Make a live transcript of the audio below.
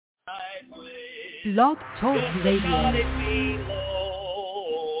Blog Talk Radio.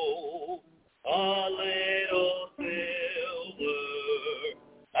 A little silver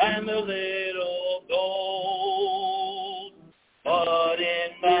and a little gold, but in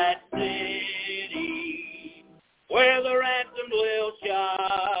that city where the ransomed will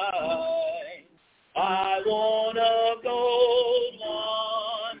shine, I want a gold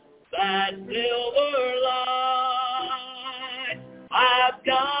one, that silver line. I've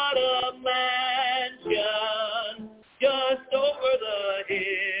got a mansion just over the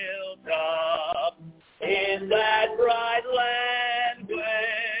hilltop in that bright land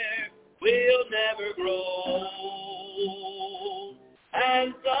where we'll never grow old.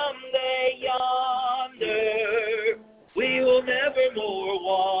 And someday yonder we will never more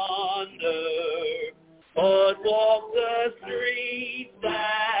wander, but walk the streets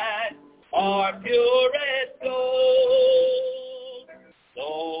that are pure as gold. So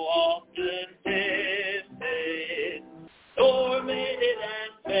often tempted, tormented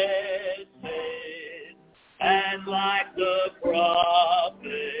and tested, and like the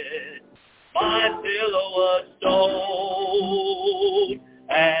prophet, my pillow was stole,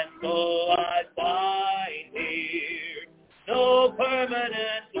 and so I find here no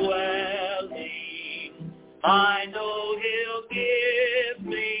permanent dwelling. I know He'll give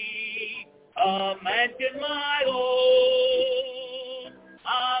me a mansion my own.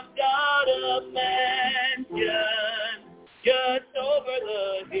 I've got a mansion just over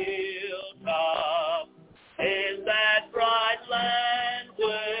the hilltop in that bright land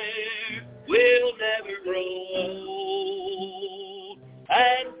where we'll never grow old.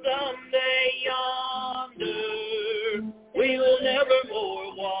 And someday yonder we will never more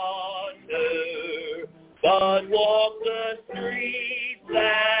wander, but walk the streets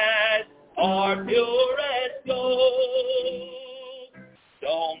that are pure as gold.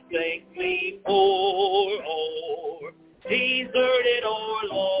 Don't think me poor or deserted or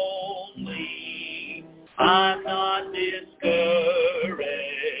lonely. I'm not discouraged.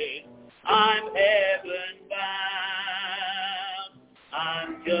 I'm heaven bound.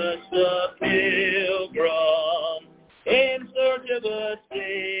 I'm just a pilgrim in search of a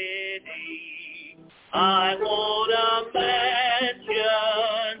city. I want a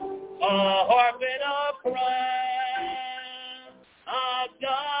mansion, a harp and a crown. I've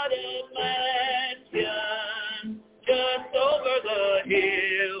got a mansion just over the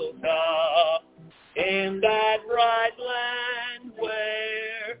hilltop in that bright land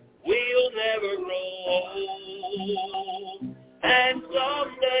where we'll never grow old. And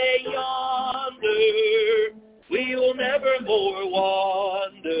someday yonder we will never more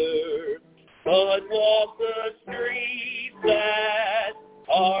wander, but walk the streets that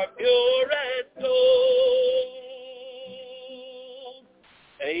are pure as gold.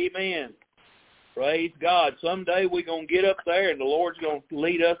 Amen. Praise God. Someday we're going to get up there and the Lord's going to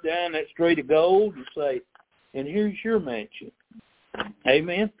lead us down that street of gold and say, and here's your mansion.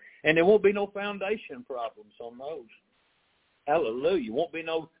 Amen. And there won't be no foundation problems on those. Hallelujah. Won't be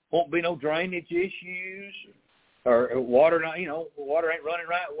no drainage issues or water water ain't running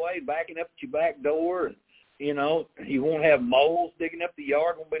right away, backing up at your back door. And, you won't have moles digging up the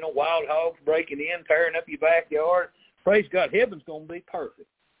yard. Won't be no wild hogs breaking in, tearing up your backyard. Praise God. Heaven's going to be perfect.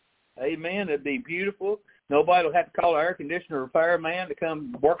 Amen. It'd be beautiful. Nobody will have to call an air conditioner repairman to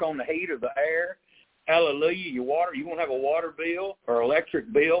come work on the heat or the air. Hallelujah. You won't have a water bill or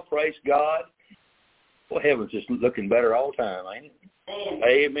electric bill. Praise God. Well, heaven's just looking better all the time, ain't it?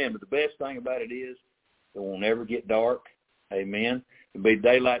 Amen. But the best thing about it is it won't ever get dark. Amen. It'll be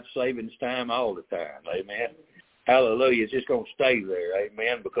daylight savings time all the time. Amen. Hallelujah. It's just going to stay there.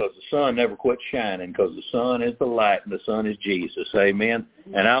 Amen. Because the sun never quits shining, because the sun is the light and the sun is Jesus. Amen.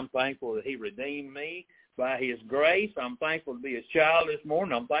 And I'm thankful that He redeemed me by His grace. I'm thankful to be His child this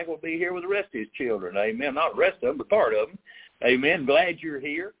morning. I'm thankful to be here with the rest of His children. Amen. Not the rest of them, but part of them. Amen. Glad you're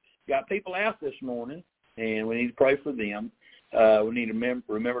here. Got people out this morning, and we need to pray for them. We need to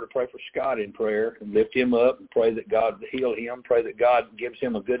remember to pray for Scott in prayer and lift him up and pray that God heal him. Pray that God gives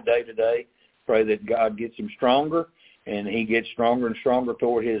him a good day today. Pray that God gets him stronger and he gets stronger and stronger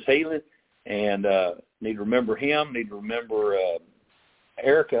toward his healing. And need to remember him. Need to remember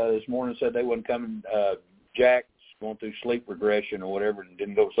Erica this morning said they wasn't coming. Jack's going through sleep regression or whatever and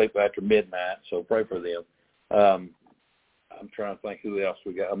didn't go to sleep after midnight. So pray for them. I'm trying to think who else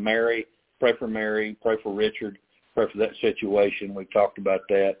we got. Mary. Pray for Mary. Pray for Richard. Pray for that situation. We've talked about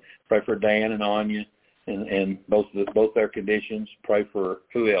that. Pray for Dan and Anya and both their conditions. Pray for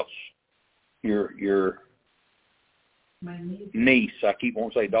who else? Your my niece. I keep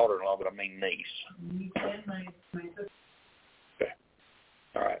wanting to say daughter-in-law, but I mean niece. My sister. Okay.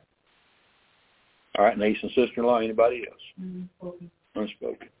 All right. All right, niece and sister-in-law, anybody else? Unspoken.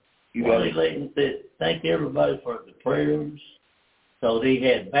 Unspoken. You got it. Leighton said, thank everybody for the prayers. So he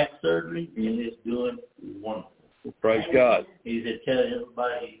had back surgery, and it's doing wonderful. Praise God. He said, tell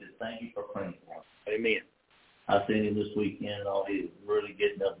everybody, he said, thank you for praying for him. Amen. I seen him this weekend, and all he's really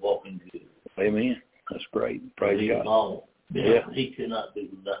getting up, walking good. Amen. That's great. Praise God. All, yeah. He could not do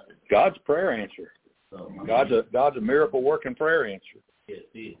nothing. God's prayer answer. So, God's a miracle working prayer answer. Yes,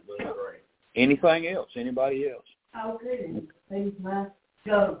 he is. Great. Anything else? Anybody else? Okay. Things might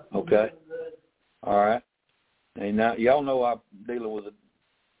go. Okay. All right. And now y'all know I'm dealing with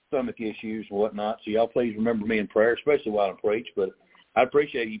stomach issues and whatnot, so y'all please remember me in prayer, especially while I preach. But I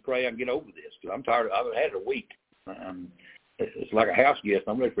appreciate you pray I can get over this because I'm tired. I've had it a week. It's like a house guest.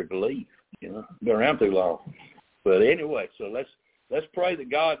 I'm ready for it to leave. You know, been around too long. But anyway, so let's pray that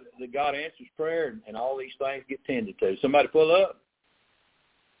God answers prayer and all these things get tended to. Somebody pull up.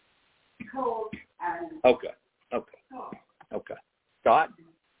 Okay. Scott?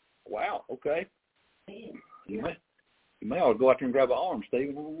 Wow, okay. You may ought to go out there and grab an arm,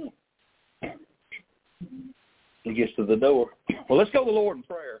 Stephen. I don't know. He gets to the door. Well, let's go to the Lord in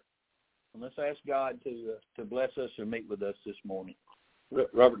prayer. And let's ask God to bless us and meet with us this morning.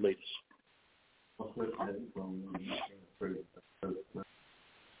 Robert, lead us.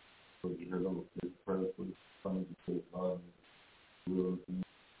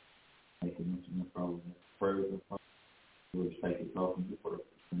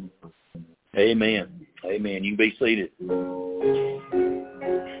 Amen. Amen. You be seated.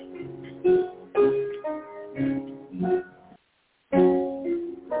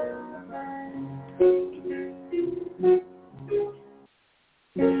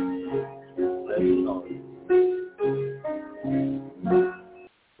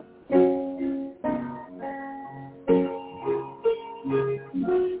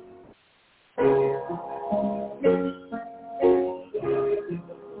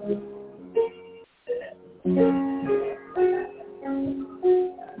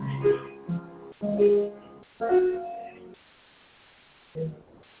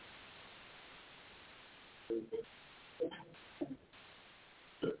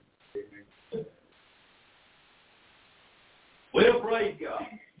 Well, praise God.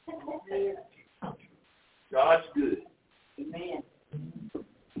 God's good. Amen.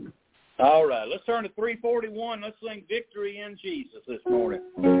 All right, let's turn to 341. Let's sing Victory in Jesus this morning.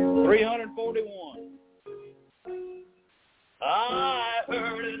 341. I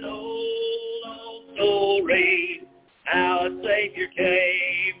heard an old story, how a Savior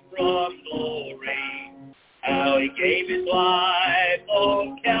came from glory, how he gave his life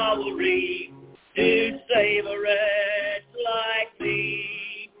on Calvary to save a wretch like me.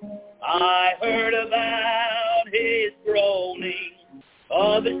 I heard about his groaning,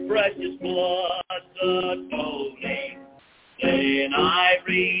 of his precious blood atoning. Then I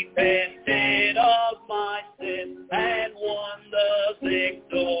repented of my sin and won the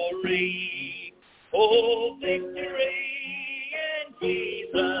victory. Oh, victory in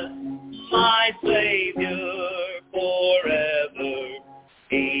Jesus, my Savior forever.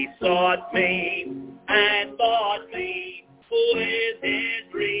 He sought me and bought me with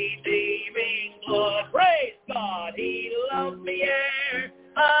his redeeming blood. Praise God, he loved me ere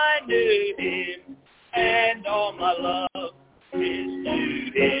I knew him, and all my love is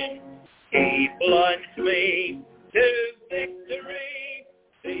to him. He plunged me to victory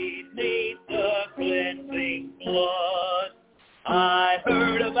beneath the cleansing blood. I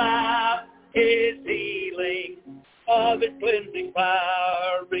heard about his healing, of his cleansing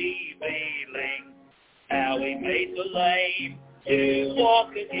power revealing, how he made the lame to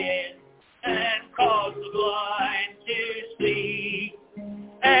walk again and caused the blind to see.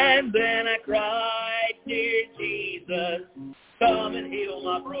 And then I cried, dear Jesus, come and heal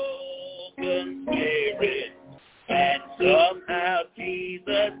my broken spirit. And somehow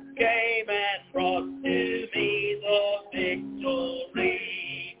Jesus came and brought to me the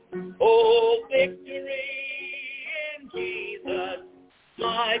victory. Oh, victory in Jesus,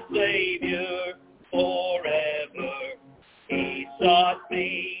 my Savior forever. He sought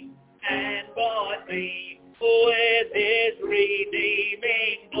me and bought me with his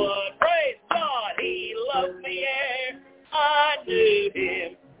redeeming blood. Praise God, he loved me ere I knew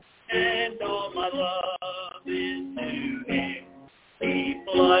him, and all my love is to him. He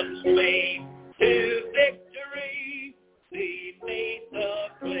plunged me to victory beneath the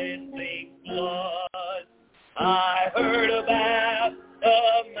cleansing blood. I heard about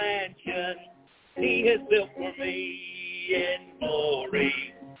a mansion he has built for me in glory.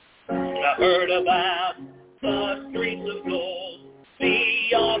 I heard about the streets of gold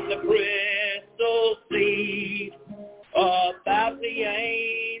beyond the crystal received, about the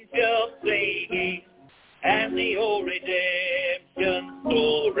angels singing, and the old redemption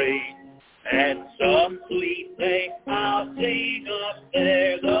story. And some sweet thing I'll sing up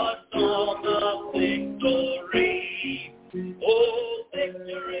there, the song of victory. Oh,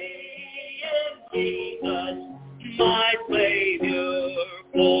 victory in Jesus, my Savior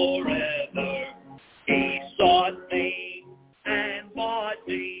forever. He sought me and bought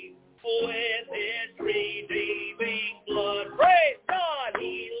me with his redeeming blood. Praise God,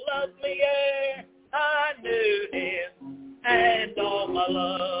 he loved me ere I knew him, and all my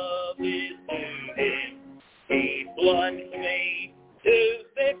love is to him. He plunged me to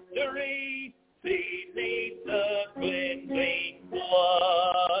victory beneath the cleansing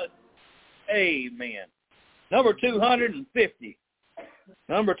blood. Amen. Number 250.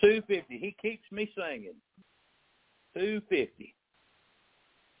 Number 250. He keeps me singing. 250.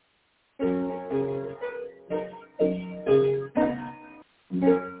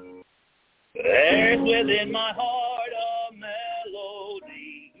 There's within my heart a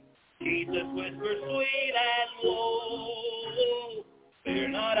melody. Jesus whispers sweet and low. Fear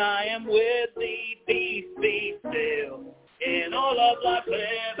not, I am with thee. Peace be still. In all of life's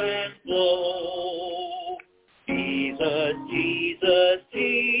ebb and flow. Jesus, Jesus,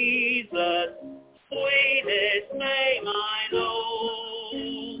 Jesus, sweetest name I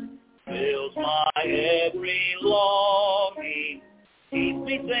know. Fills my every longing. Keep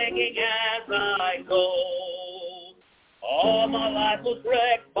me singing as I go. All my life was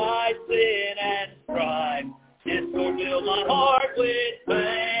wrecked by sin and strife. Discord filled my heart with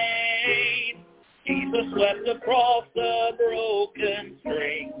pain. Jesus swept across the broken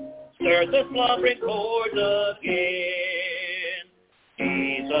string, stirred the slumbering chords again.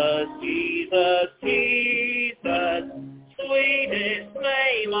 Jesus, Jesus, Jesus, sweetest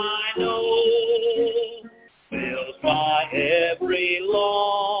name I know. Fills my every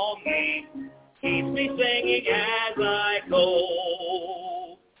longing, keeps me singing as I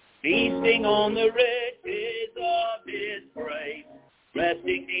go. Feasting on the riches of his grace,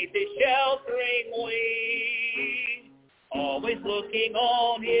 resting neath his sheltering wing. Always looking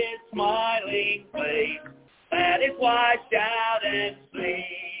on his smiling face, that is why I shout and sing.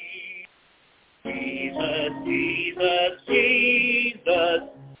 Jesus, Jesus, Jesus,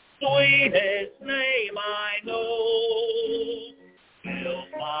 sweetest name I know. Fills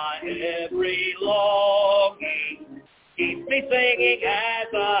my every longing, keeps me singing as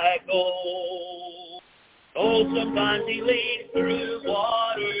I go. Oh, sometimes he leads through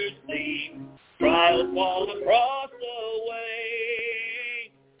waters deep, trials fall across the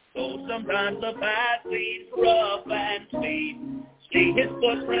way. Oh, sometimes the path seems rough and steep, see his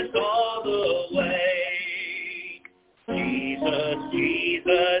footprints all the way. Jesus,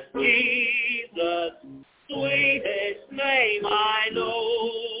 Jesus, Jesus, sweetest name I know.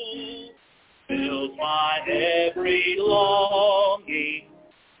 Fills my every longing,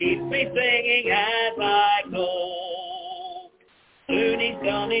 keeps me singing as I go. Soon he's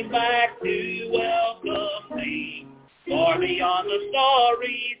coming back to welcome me, far beyond the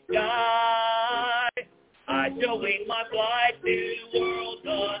starry sky. I shall wing my flight to worlds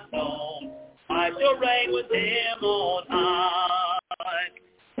unknown. I shall reign with him on high.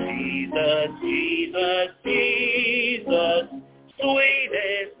 Jesus, Jesus, Jesus,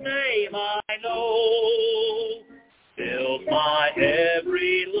 sweetest name I know. Fills my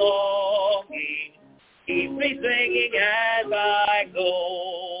every longing, keeps me singing as I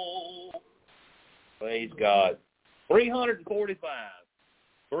go. Praise God. 345.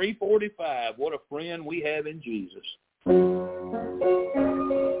 345. What a friend we have in Jesus.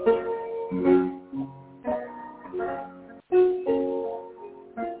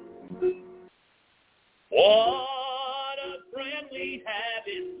 What a friend we have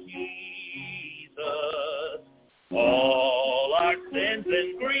in Jesus. All our sins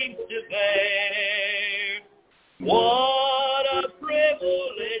and griefs to bear. What a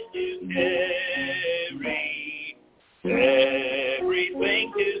privilege to carry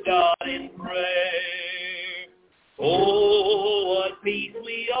everything to God in prayer. Oh, what peace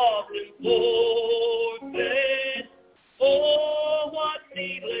we often forfeit. Oh, what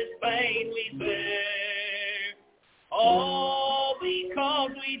needless pain we bear. All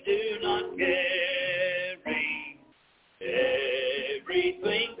because we do not carry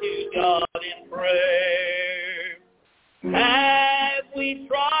everything to God in prayer. Have we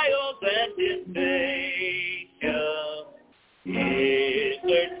trials and temptation? Is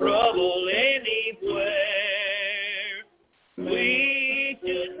there trouble anywhere? We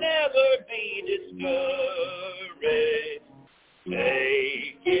should never be discouraged.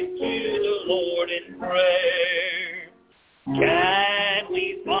 Take it to the Lord in prayer. Can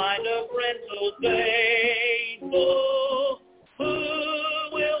we find a friend so faithful who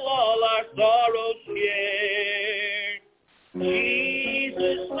will all our sorrows share?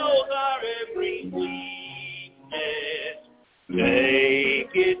 Jesus knows our every weakness.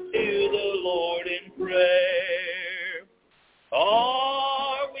 Take it to the Lord in prayer.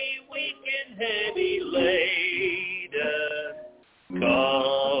 Are we weak and heavy laden,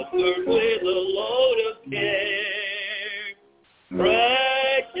 covered with a load of care?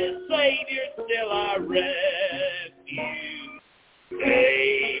 Precious Savior, still our refuge.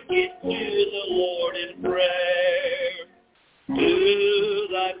 Take it to the Lord in prayer. Do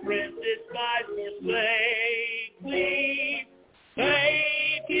thy friends despise forsake thee?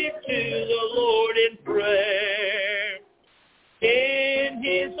 Take it to the Lord in prayer. In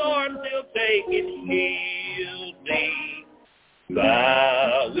his arms he'll take and shield thee.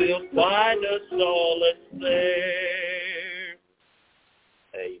 Thou wilt find a solace there.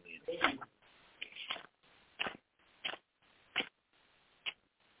 Amen.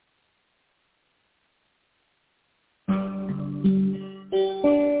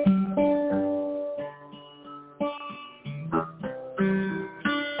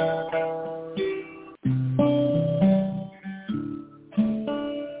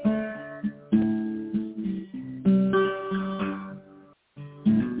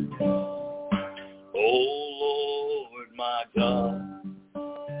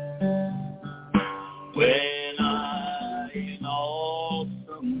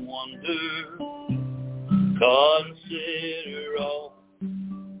 Consider all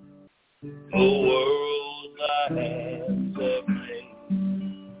the world thy hands have made.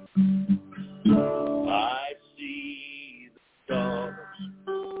 I see the stars,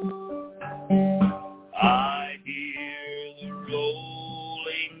 I hear the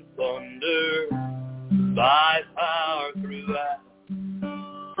rolling thunder, thy power throughout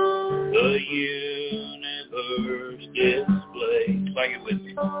the universe displays. Sing it with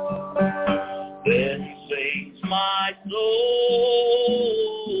me. Then sings my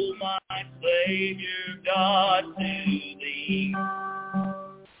soul, my Savior God, to thee.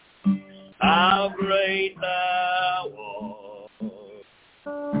 How great thou art,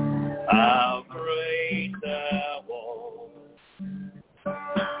 how great thou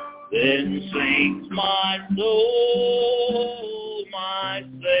art. Then sings my soul, my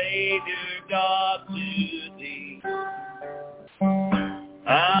Savior God, to thee.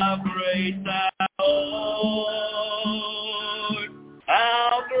 How great thou art,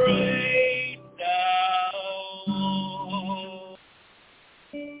 how great thou art.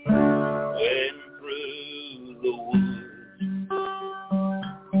 When through the woods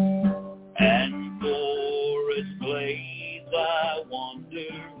and forest glades I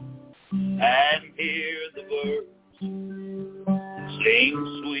wander and hear the birds sing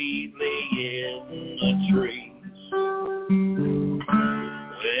sweetly in the trees.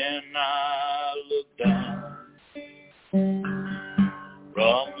 When I look down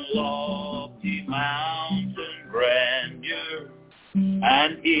from lofty mountain grandeur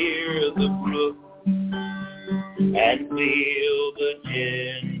and hear the brook and feel the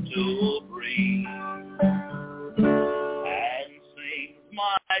gentle breeze, and sings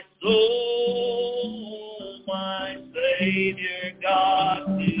my soul, my Savior God,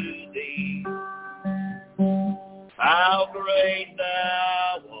 to thee. How great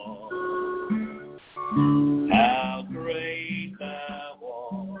thou art, how great thou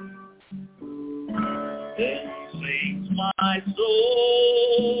art. Then sings my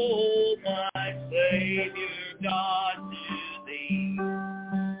soul, my Savior God, to thee.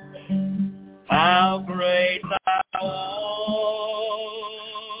 How great thou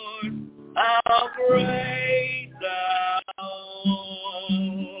art, how great thou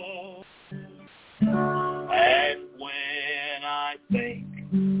art. And when I think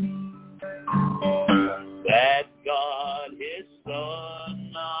that God his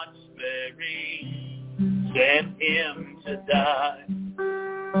Son not sparing sent him to die,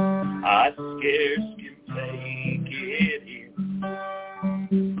 I scarce can take it in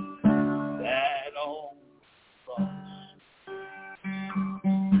that on the cross,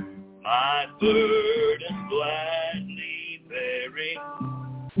 my burden gladly bearing,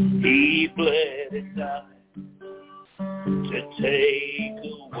 he bled and died to take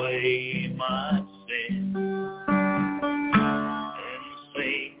away my sin. And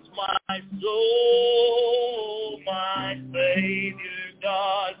sings my soul, my Savior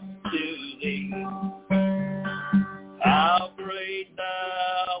God, to thee. How great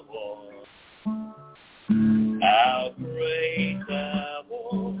thou art, how great thou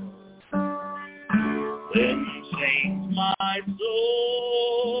art. Then sings my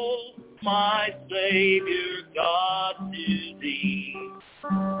soul, my Savior God, to thee.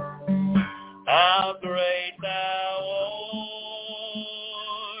 How great thou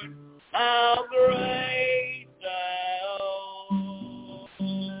art, how great thou art.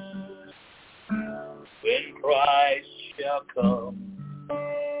 When Christ shall come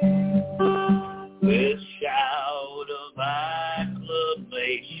with shout of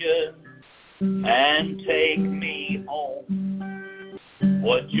acclamation and take me home,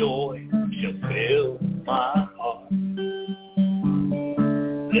 what joy shall fill my heart.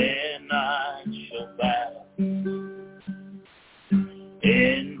 Then I shall bow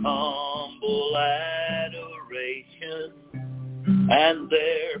in humble adoration and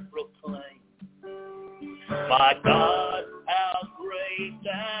there proclaim, my God, how great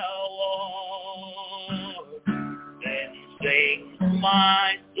thou art. Then sings my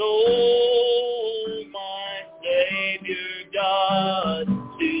soul, my Savior God,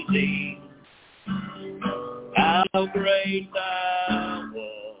 to thee. How great thou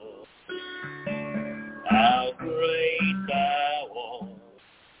art, how great thou art.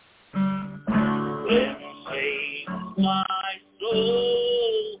 Then sings my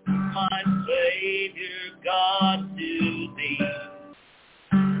soul, my Savior God, to thee.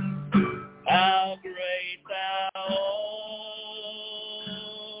 How great thou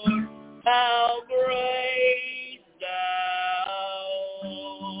art, how great thou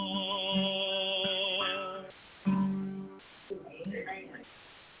art.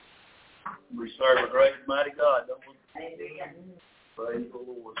 We serve a great and mighty God, don't we? Amen. Praise the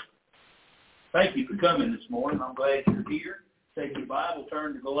Lord. Thank you for coming this morning. I'm glad you're here. Take your Bible,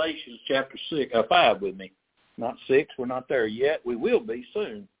 turn to Galatians chapter 5 with me. Not 6, we're not there yet. We will be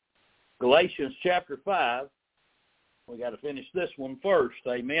soon. Galatians chapter 5. We got to finish this one first.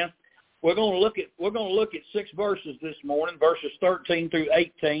 Amen. We're going to look at 6 verses this morning, verses 13 through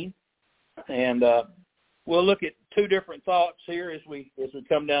 18, and we'll look at 2 different thoughts here as we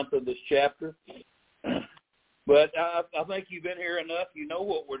come down through this chapter. But I think you've been here enough. You know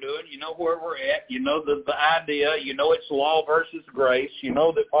what we're doing. You know where we're at. You know the idea. You know it's law versus grace. You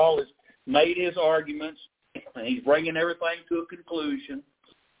know that Paul has made his arguments, and he's bringing everything to a conclusion.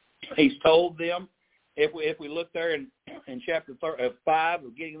 He's told them, if we look there in chapter 5, we're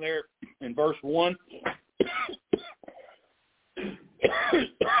getting there in verse 1,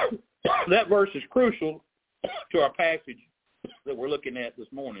 that verse is crucial to our passage that we're looking at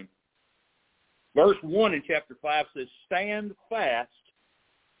this morning. Verse 1 in chapter 5 says, stand fast,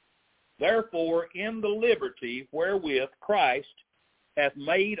 therefore, in the liberty wherewith Christ hath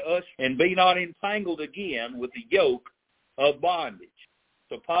made us, and be not entangled again with the yoke of bondage.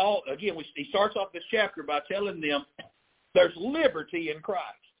 So Paul, again, he starts off this chapter by telling them there's liberty in Christ.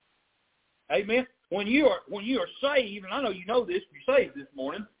 Amen. When you are saved, and I know you know this, you're saved this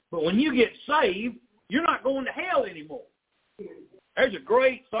morning, but when you get saved, you're not going to hell anymore. There's a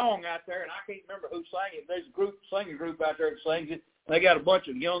great song out there, and I can't remember who sang it. There's a singing group out there that sings it. They got a bunch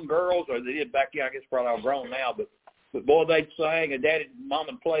of young girls, or they did back then. I guess probably all grown now, but boy, they'd sing, and Daddy and Mom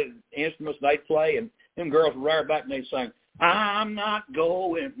would play instruments, and they'd play, and them girls would rare back and they'd sing, I'm not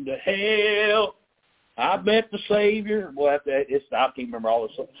going to hell. I bet the Savior. Boy, I can't remember all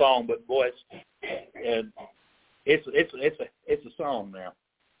the song, but boy, it's a song now.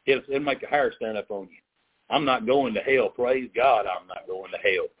 It'll make your hair stand up on you. I'm not going to hell. Praise God, I'm not going to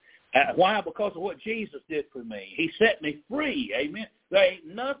hell. Why? Because of what Jesus did for me. He set me free. Amen. There ain't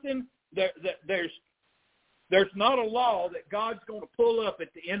nothing. There's not a law that God's going to pull up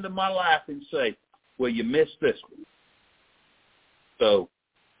at the end of my life and say, well, you missed this one. So,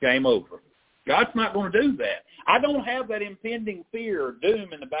 game over. God's not going to do that. I don't have that impending fear or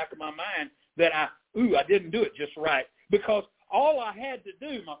doom in the back of my mind that I didn't do it just right. Because all I had to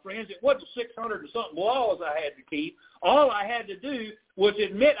do, my friends, it wasn't 600 and something laws I had to keep. All I had to do was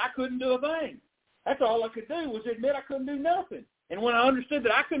admit I couldn't do a thing. That's all I could do was admit I couldn't do nothing. And when I understood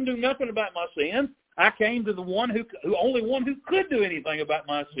that I couldn't do nothing about my sins, I came to the one who only one who could do anything about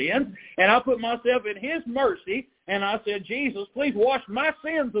my sins, and I put myself in his mercy, and I said, Jesus, please wash my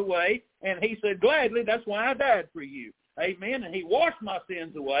sins away. And he said, gladly, that's why I died for you. Amen. And he washed my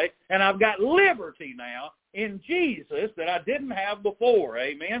sins away, and I've got liberty now in Jesus that I didn't have before.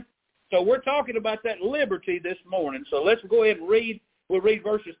 Amen. So we're talking about that liberty this morning. So let's go ahead and read. We'll read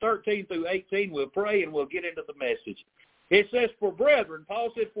verses 13 through 18. We'll pray, and we'll get into the message. It says, for brethren,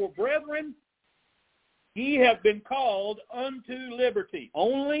 Paul said, for brethren, ye have been called unto liberty.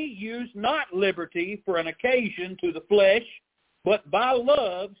 Only use not liberty for an occasion to the flesh, but by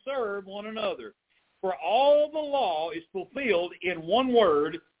love serve one another. For all the law is fulfilled in one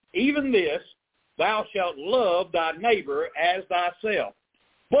word, even this, thou shalt love thy neighbor as thyself.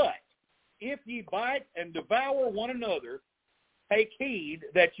 But if ye bite and devour one another, take heed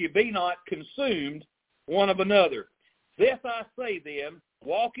that ye be not consumed one of another. This I say then,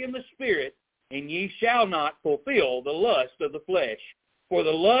 walk in the Spirit, and ye shall not fulfill the lust of the flesh. For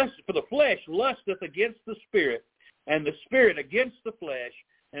the flesh lusteth against the Spirit, and the Spirit against the flesh,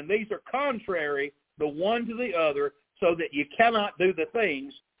 and these are contrary the one to the other, so that ye cannot do the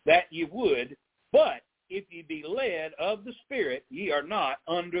things that ye would. But if ye be led of the Spirit, ye are not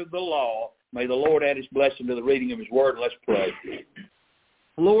under the law. May the Lord add his blessing to the reading of his word. Let's pray.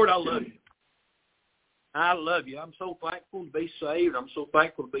 Lord, I love you. I love you. I'm so thankful to be saved. I'm so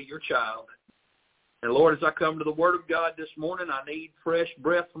thankful to be your child. And Lord, as I come to the word of God this morning, I need fresh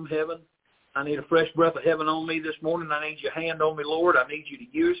breath from heaven. I need a fresh breath of heaven on me this morning. I need your hand on me, Lord. I need you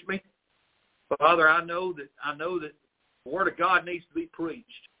to use me. Father, I know that the word of God needs to be preached.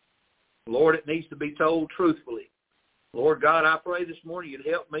 Lord, it needs to be told truthfully. Lord God, I pray this morning you'd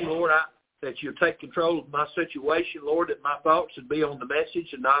help me, Lord, that you'll take control of my situation, Lord, that my thoughts would be on the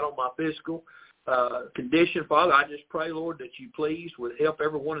message and not on my physical condition. Father, I just pray, Lord, that you please would help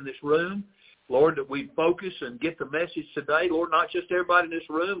everyone in this room. Lord, that we focus and get the message today. Lord, not just everybody in this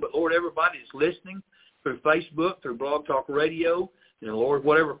room, but, Lord, everybody that's listening through Facebook, through Blog Talk Radio, and, Lord,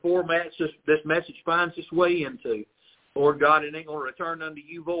 whatever formats this message finds its way into. Lord God, it ain't going to return unto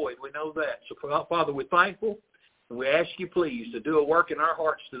you void. We know that. So, Father, we're thankful, and we ask you, please, to do a work in our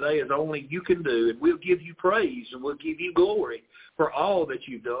hearts today as only you can do, and we'll give you praise and we'll give you glory for all that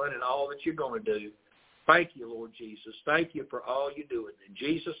you've done and all that you're going to do. Thank you, Lord Jesus. Thank you for all you're doing. In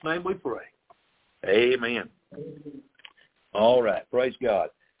Jesus' name we pray. Amen. All right. Praise God.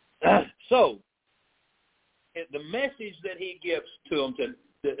 So, the message that he gives to them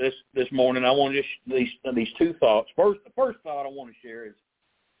this morning, I want to just these two thoughts. The first thought I want to share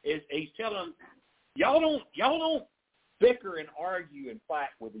is he's telling them, y'all don't bicker and argue and fight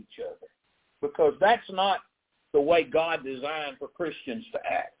with each other, because that's not the way God designed for Christians to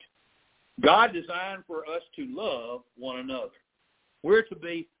act. God designed for us to love one another. We're to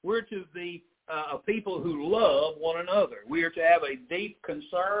be a people who love one another. We are to have a deep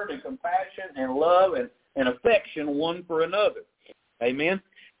concern and compassion and love and affection one for another. Amen.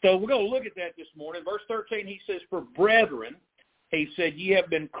 So we're going to look at that this morning. Verse 13, he says, for brethren, he said, ye have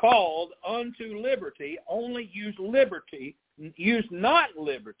been called unto liberty, only use not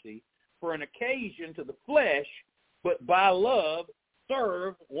liberty for an occasion to the flesh, but by love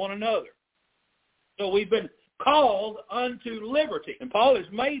serve one another. So we've been called unto liberty. And Paul has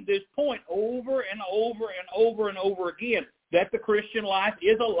made this point over and over and over and over again, that the Christian life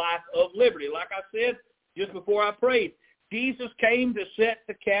is a life of liberty. Like I said just before I prayed, Jesus came to set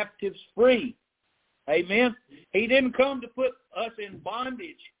the captives free. Amen. He didn't come to put us in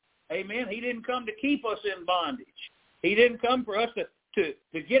bondage. Amen. He didn't come to keep us in bondage. He didn't come for us to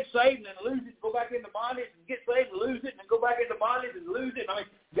get saved and then lose it, go back into bondage, and get saved and lose it, and then go back into bondage and lose it. I mean,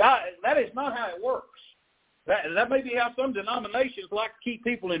 God, that is not how it works. That may be how some denominations like to keep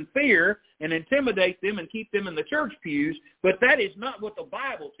people in fear and intimidate them and keep them in the church pews, but that is not what the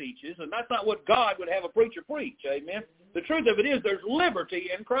Bible teaches, and that's not what God would have a preacher preach. Amen. The truth of it is there's liberty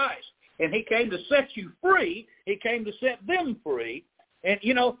in Christ, and he came to set you free. He came to set them free. And,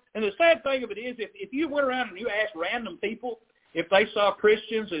 and the sad thing of it is if you went around and you asked random people if they saw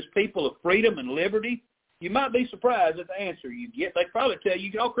Christians as people of freedom and liberty, you might be surprised at the answer you get. They'd probably tell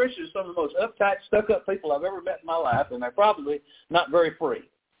you, Christians are some of the most uptight, stuck-up people I've ever met in my life, and they're probably not very free.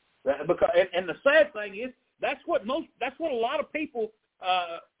 And the sad thing is, that's what a lot of people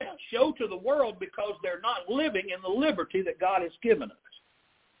show to the world, because they're not living in the liberty that God has given us.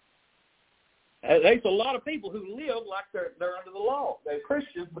 There's a lot of people who live like they're under the law. They're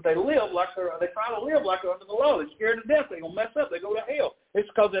Christians, but they try to live like they're under the law. They're scared to death. They're going to mess up. They go to hell. It's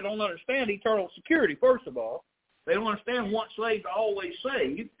because they don't understand eternal security, first of all. They don't understand once saved, always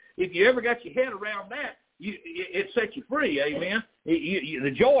saved. If you ever got your head around that, it sets you free, amen.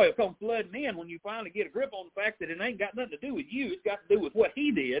 The joy will come flooding in when you finally get a grip on the fact that it ain't got nothing to do with you. It's got to do with what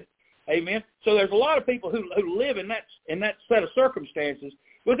he did, amen. So there's a lot of people who live in that set of circumstances.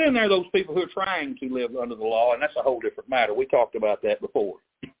 But then there are those people who are trying to live under the law, and that's a whole different matter. We talked about that before.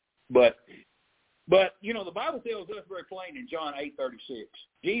 But the Bible tells us very plain in John 8:36.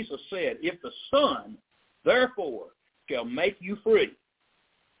 Jesus said, if the Son, therefore, shall make you free,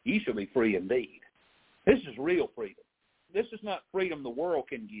 ye shall be free indeed. This is real freedom. This is not freedom the world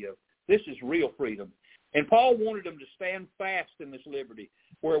can give. This is real freedom. And Paul wanted them to stand fast in this liberty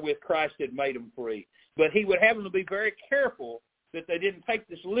wherewith Christ had made them free. But he would have them to be very careful that they didn't take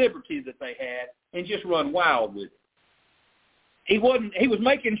this liberty that they had and just run wild with it. he was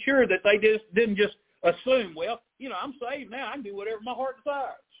making sure that they didn't just assume, well, I'm saved now. I can do whatever my heart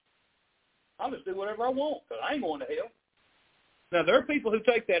desires. I'll just do whatever I want because I ain't going to hell. Now, there are people who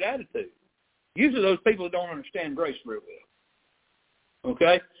take that attitude. Usually those people who don't understand grace very well.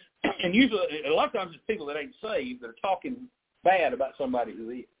 Okay? And usually, a lot of times it's people that ain't saved that are talking bad about somebody who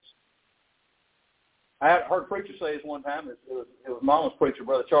is. I heard a preacher say this one time. It was Mama's preacher,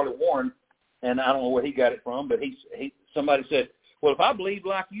 Brother Charlie Warren, and I don't know where he got it from, but somebody said, well, if I believed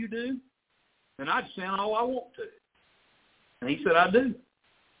like you do, then I'd sin all I want to. And he said, I do.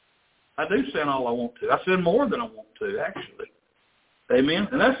 I do sin all I want to. I sin more than I want to, actually. Amen?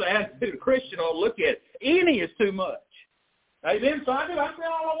 And that's the attitude a Christian ought to look at. Any is too much. Amen? So I sin all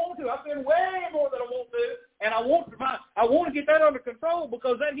I want to. I sin way more than I want to. And I want to get that under control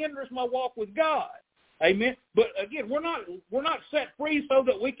because that hinders my walk with God. Amen? But again, we're not set free so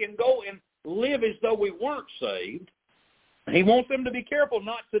that we can go and live as though we weren't saved. He wants them to be careful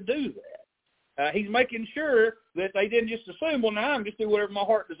not to do that. He's making sure that they didn't just assume, well, now I'm just do whatever my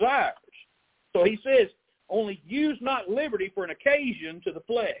heart desires. So he says, only use not liberty for an occasion to the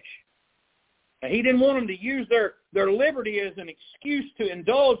flesh. And he didn't want them to use their liberty as an excuse to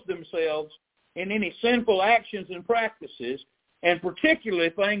indulge themselves in any sinful actions and practices, and particularly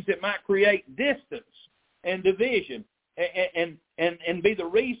things that might create distance and division and be the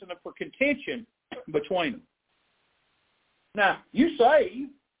reason for contention between them. Now, you saved,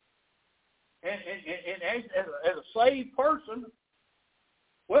 and as a saved person,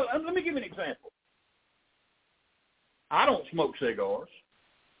 well, let me give you an example. I don't smoke cigars.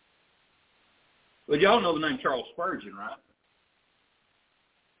 But y'all know the name Charles Spurgeon, right?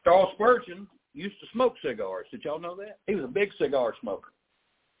 Charles Spurgeon used to smoke cigars. Did y'all know that? He was a big cigar smoker.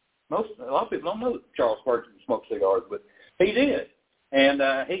 A lot of people don't know that Charles Spurgeon smoked cigars, but he did. And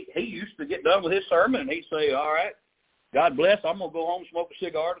he used to get done with his sermon, and he'd say, all right, God bless, I'm going to go home and smoke a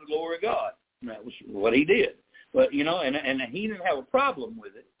cigar to the glory of God. And that was what he did. But, and he didn't have a problem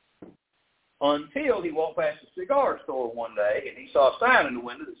with it until he walked past a cigar store one day, and he saw a sign in the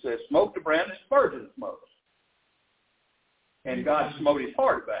window that says, smoke the brand that Spurgeon smokes. And God smote his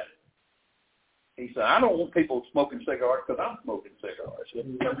heart about it. He said, I don't want people smoking cigars because I'm smoking cigars.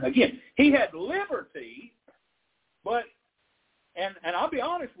 And again, he had liberty, but, and I'll be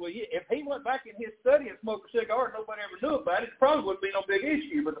honest with you, if he went back in his study and smoked a cigar and nobody ever knew about it, it probably wouldn't be no big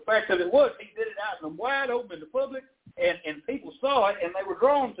issue. But the fact that it was, he did it out in the wide open in the public, and people saw it, and they were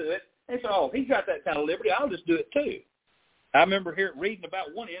drawn to it. They said, oh, he's got that kind of liberty. I'll just do it too. I remember reading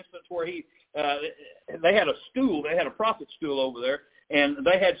about one instance where they had a school, they had a prophet school over there, and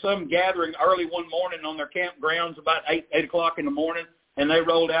they had some gathering early one morning on their campgrounds about 8 o'clock in the morning, and they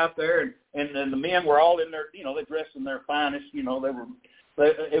rolled out there, and the men were all in their, they dressed in their finest, it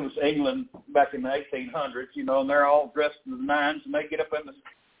was England back in the 1800s, and they're all dressed in the nines, and they get up in the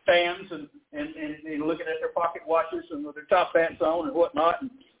stands and looking at their pocket watches and with their top hats on and whatnot,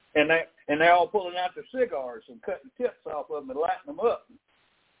 and they're all pulling out their cigars and cutting tips off of them and lighting them up.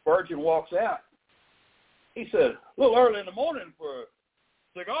 Spurgeon walks out. He said, a little early in the morning for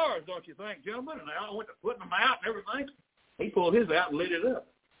cigars, don't you think, gentlemen? And I went to putting them out and everything. He pulled his out and lit it up.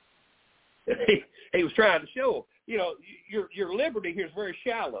 He was trying to show, your liberty here is very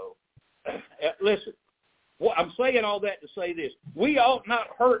shallow. Listen, I'm saying all that to say this. We ought not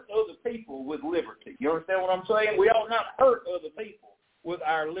hurt other people with liberty. You understand what I'm saying? We ought not hurt other people with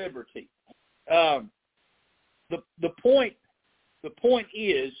our liberty. The point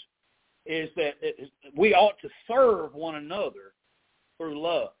is that we ought to serve one another through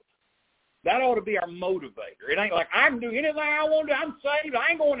love. That ought to be our motivator. It ain't like I can do anything I want to. I'm saved.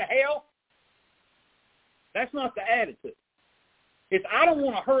 I ain't going to hell. That's not the attitude. It's I don't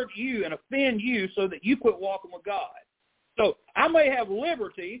want to hurt you and offend you so that you quit walking with God. So I may have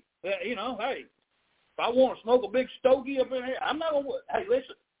liberty that, hey, if I want to smoke a big stogie up in here, I'm not going to. Hey,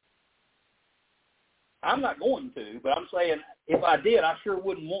 listen. I'm not going to, but I'm saying if I did, I sure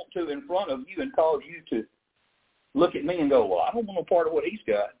wouldn't want to in front of you and cause you to look at me and go, well, I don't want no part of what he's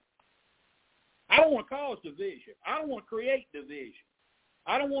got. I don't want to cause division. I don't want to create division.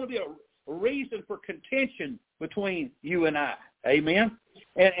 I don't want to be a reason for contention between you and I. Amen.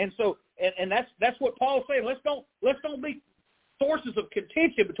 And so that's what Paul's saying. Let's don't be sources of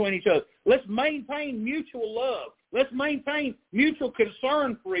contention between each other. Let's maintain mutual love. Let's maintain mutual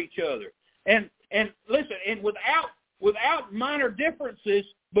concern for each other. And listen, and without minor differences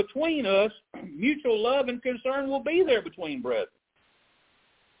between us, mutual love and concern will be there between brethren.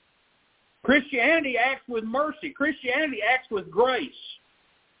 Christianity acts with mercy. Christianity acts with grace.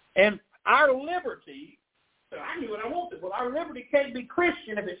 And our liberty, I can do what I want to, but our liberty can't be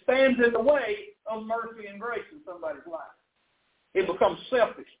Christian if it stands in the way of mercy and grace in somebody's life. It becomes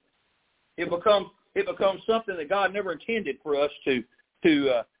selfish. It becomes something that God never intended for us to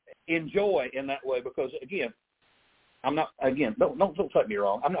enjoy in that way. Because again, don't take me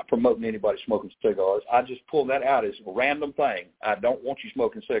wrong. I'm not promoting anybody smoking cigars. I just pull that out as a random thing. I don't want you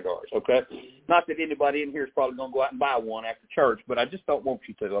smoking cigars, okay? Not that anybody in here is probably going to go out and buy one after church, but I just don't want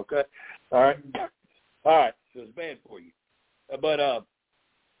you to, okay? All right? All right, so it's bad for you. But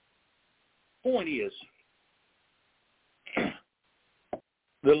point is,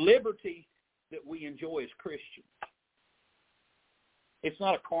 the liberty that we enjoy as Christians, it's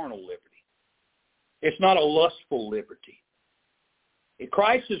not a carnal liberty. It's not a lustful liberty.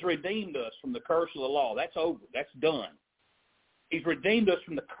 Christ has redeemed us from the curse of the law. That's over. That's done. He's redeemed us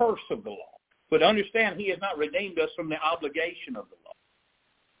from the curse of the law. But understand, He has not redeemed us from the obligation of the law.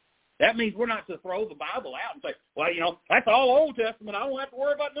 That means we're not to throw the Bible out and say, well, you know, that's all Old Testament. I don't have to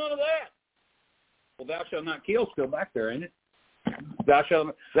worry about none of that. Well, thou shalt not kill still back there, ain't it? Thou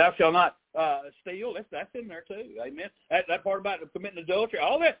shalt not steal. That's in there too. Amen. That part about committing adultery,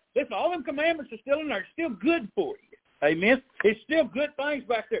 all that. Listen, all them commandments are still in there. It's still good for you. Amen. It's still good things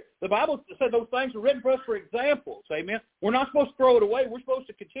back there. The Bible said those things are written for us for examples. Amen. We're not supposed to throw it away. We're supposed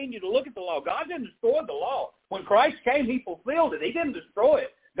to continue to look at the law. God didn't destroy the law. When Christ came, He fulfilled it. He didn't destroy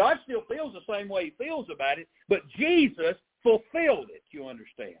it. God still feels the same way He feels about it, but Jesus fulfilled it. You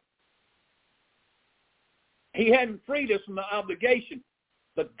understand? He hadn't freed us from the obligation.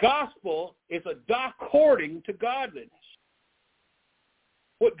 The gospel is according to godliness.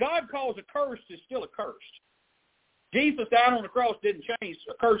 What God calls accursed is still accursed. Jesus died on the cross didn't change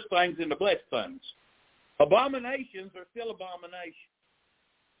accursed things into blessed things. Abominations are still abominations.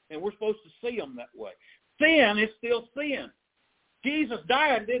 And we're supposed to see them that way. Sin is still sin. Jesus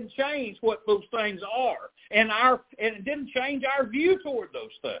died didn't change what those things are. And it didn't change our view toward those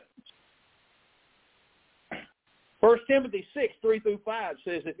things. 1 Timothy 6:3-5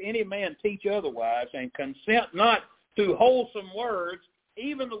 says, if any man teach otherwise and consent not to wholesome words,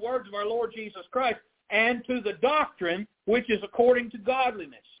 even the words of our Lord Jesus Christ, and to the doctrine which is according to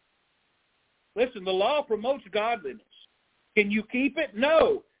godliness. Listen, the law promotes godliness. Can you keep it?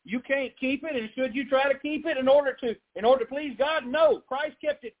 No. You can't keep it, and should you try to keep it in order to please God? No. Christ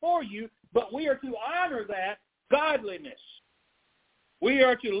kept it for you, but we are to honor that godliness. We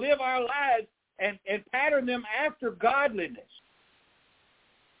are to live our lives and pattern them after godliness.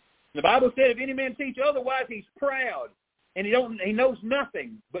 The Bible said, if any man teach otherwise, he's proud, and he knows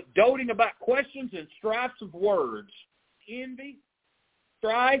nothing but doting about questions and strifes of words, envy,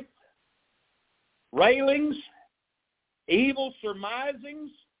 strife, railings, evil surmisings.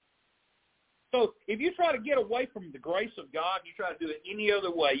 So if you try to get away from the grace of God, you try to do it any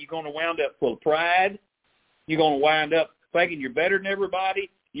other way, you're going to wind up full of pride. You're going to wind up thinking you're better than everybody.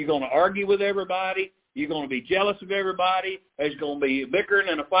 You're going to argue with everybody. You're going to be jealous of everybody. There's going to be bickering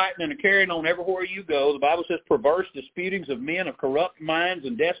and a fighting and a carrying on everywhere you go. The Bible says perverse disputings of men of corrupt minds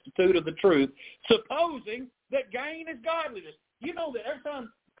and destitute of the truth, supposing that gain is godliness. You know that every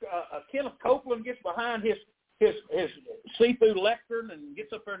time Kenneth Copeland gets behind his see-through lectern and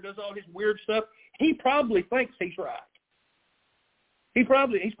gets up there and does all his weird stuff, he probably thinks he's right. He's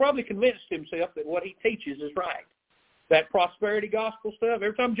probably convinced himself that what he teaches is right. That prosperity gospel stuff.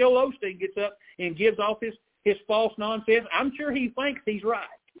 Every time Joel Osteen gets up and gives off his false nonsense, I'm sure he thinks he's right.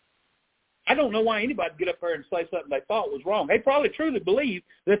 I don't know why anybody would get up there and say something they thought was wrong. They probably truly believe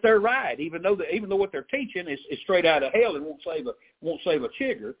that they're right, even though what they're teaching is straight out of hell and won't save a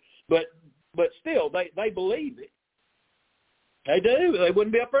chigger. But still, they believe it. They do. They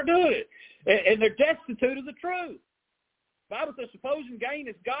wouldn't be up there doing it, and they're destitute of the truth. The Bible says, supposing gain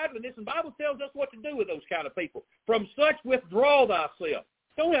is godliness, and the Bible tells us what to do with those kind of people. From such withdraw thyself.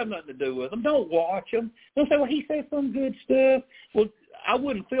 Don't have nothing to do with them. Don't watch them. Don't say, well, he said some good stuff. Well, I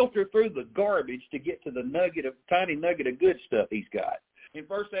wouldn't filter through the garbage to get to the tiny nugget of good stuff he's got. In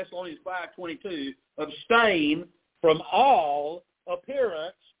 1 Thessalonians 5:22, abstain from all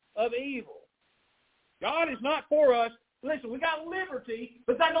appearance of evil. God is not for us. Listen, we got liberty,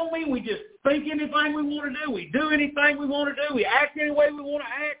 but that don't mean we just think anything we want to do. We do anything we want to do. We act any way we want to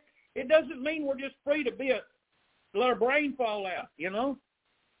act. It doesn't mean we're just free to let our brain fall out, you know.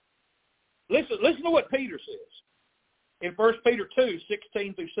 Listen to what Peter says in 1 Peter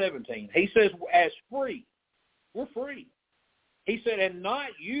 2:16-17. He says, as free, we're free. He said, and not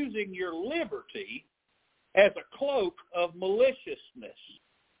using your liberty as a cloak of maliciousness,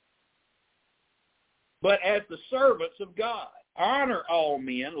 but as the servants of God. Honor all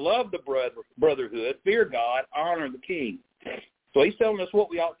men, love the brotherhood, fear God, honor the king. So he's telling us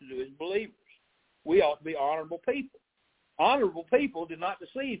what we ought to do as believers. We ought to be honorable people. Honorable people do not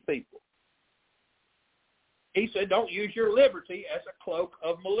deceive people. He said, don't use your liberty as a cloak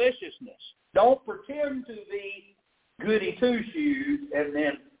of maliciousness. Don't pretend to be goody two-shoes and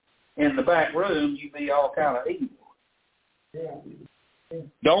then in the back room you be all kind of evil. Yeah.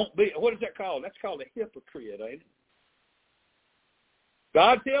 Don't be, what is that called? That's called a hypocrite, ain't it?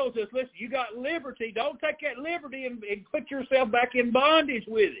 God tells us, listen, you got liberty. Don't take that liberty and put yourself back in bondage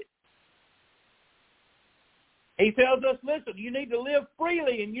with it. He tells us, listen, you need to live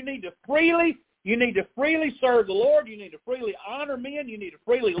freely, and you need to freely serve the Lord. You need to freely honor men. You need to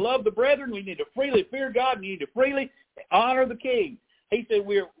freely love the brethren. We need to freely fear God. And you need to freely honor the King. He said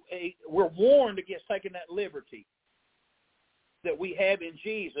we're warned against taking that liberty that we have in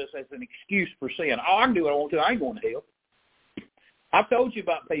Jesus as an excuse for sin. Oh, I can do what I want to. I ain't going to hell. I've told you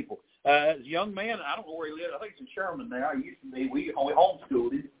about people. As a young man, I don't know where he lives. I think he's in Sherman now. He used to be. We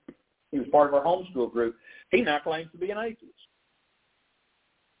homeschooled him. He was part of our homeschool group. He now claims to be an atheist.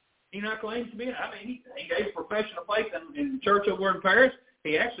 He now claims to be an atheist. He gave a profession of faith in the church over in Paris.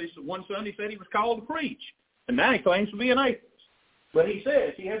 He actually, one Sunday, said he was called to preach. And now he claims to be an atheist. But he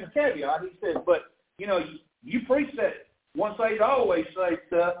says, he has a caveat. He says, but, you preach that once saved, always saved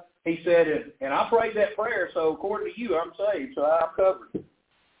stuff. He said, and I prayed that prayer, so according to you, I'm saved, so I'm covered.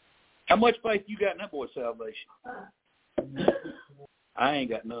 How much faith you got in that boy's salvation? I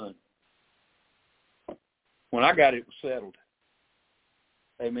ain't got none. When I got it, it was settled.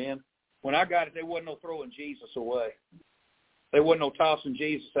 Amen. When I got it, there wasn't no throwing Jesus away. There wasn't no tossing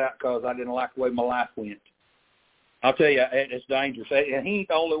Jesus out because I didn't like the way my life went. I'll tell you, it's dangerous. And he ain't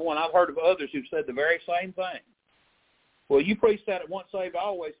the only one. I've heard of others who've said the very same thing. Well, you preach that at once saved,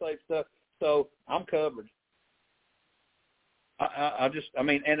 always saved stuff, so I'm covered. I don't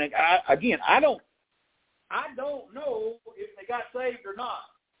know if they got saved or not.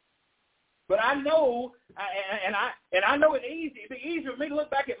 But I know, and I know it'd be easier for me to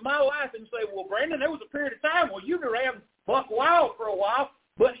look back at my life and say, well, Brandon, there was a period of time where you were having buck wild for a while.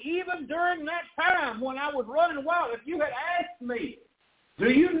 But even during that time when I was running wild, if you had asked me, do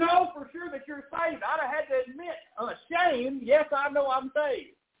you know for sure that you're saved? I'd have had to admit, unashamed, yes, I know I'm saved.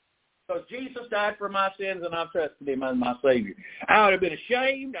 Because Jesus died for my sins and I've trusted him as my Savior. I would have been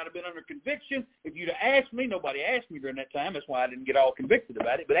ashamed. I'd have been under conviction. If you'd have asked me, nobody asked me during that time. That's why I didn't get all convicted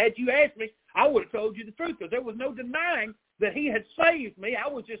about it. But had you asked me, I would have told you the truth because there was no denying that he had saved me. I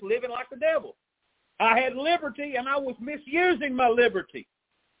was just living like the devil. I had liberty and I was misusing my liberty.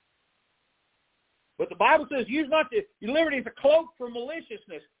 But the Bible says, use not your liberty as a cloak for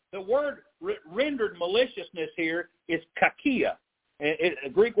maliciousness. The word rendered maliciousness here is kakia. A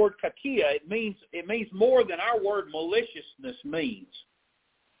Greek word kakia. It means more than our word maliciousness means.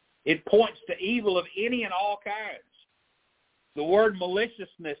 It points to evil of any and all kinds. The word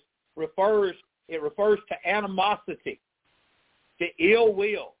maliciousness refers to animosity, to ill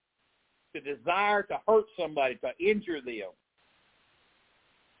will, to desire to hurt somebody, to injure them.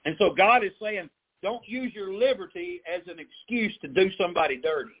 And so God is saying, don't use your liberty as an excuse to do somebody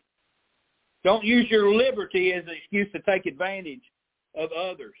dirty. Don't use your liberty as an excuse to take advantage of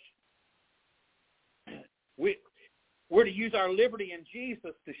others. We're to use our liberty in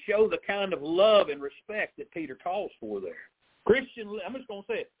Jesus to show the kind of love and respect that Peter calls for there. I'm just going to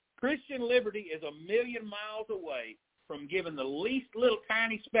say it. Christian liberty is 1,000,000 miles away from giving the least little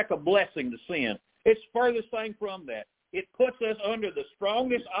tiny speck of blessing to sin. It's furthest thing from that. It puts us under the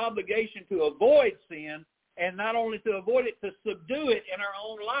strongest obligation to avoid sin, and not only to avoid it, to subdue it in our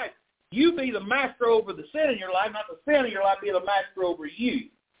own life. You be the master over the sin in your life, not the sin in your life be the master over you.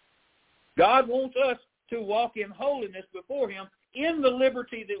 God wants us to walk in holiness before him in the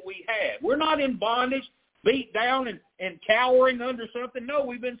liberty that we have. We're not in bondage, beat down and cowering under something. No,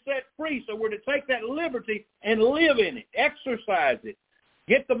 we've been set free, so we're to take that liberty and live in it, exercise it,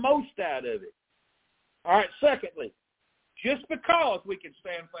 get the most out of it. All right, secondly, just because we can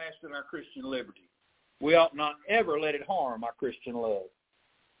stand fast in our Christian liberty, we ought not ever let it harm our Christian love.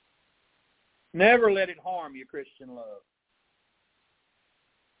 Never let it harm your Christian love.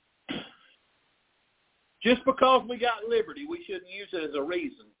 Just because we got liberty, we shouldn't use it as a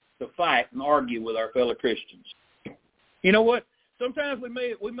reason to fight and argue with our fellow Christians. You know what? Sometimes we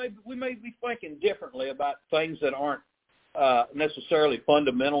may be thinking differently about things that aren't necessarily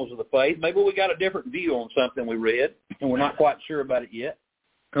fundamentals of the faith. Maybe we got a different view on something we read, and we're not quite sure about it yet.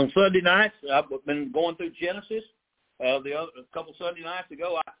 On Sunday nights, I've been going through Genesis. A couple Sunday nights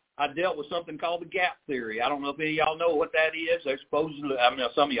ago, I dealt with something called the gap theory. I don't know if any of y'all know what that is. They're supposedly,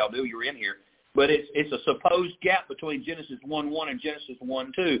 some of y'all do, you're in here. But it's a supposed gap between Genesis 1:1 and Genesis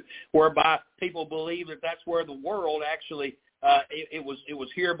 1:2, whereby people believe that that's where the world actually, it was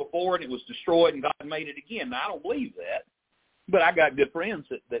here before and it was destroyed and God made it again. Now, I don't believe that, but I got good friends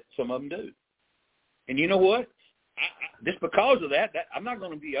that some of them do. And you know what? Just because of that, I'm not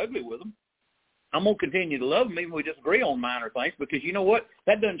going to be ugly with them. I'm going to continue to love them even if we disagree on minor things, because you know what?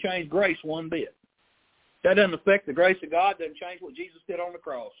 That doesn't change grace one bit. That doesn't affect the grace of God. Doesn't change what Jesus did on the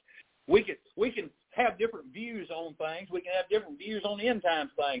cross. We can have different views on things. We can have different views on the end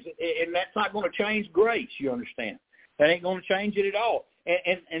times things, and that's not going to change grace. You understand? That ain't going to change it at all.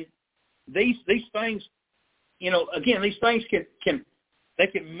 And these things, you know, again, these things can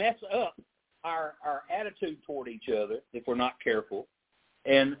mess up our attitude toward each other if we're not careful.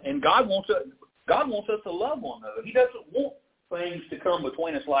 And God wants us to love one another. He doesn't want things to come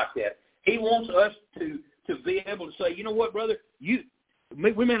between us like that. He wants us to be able to say, you know what, brother,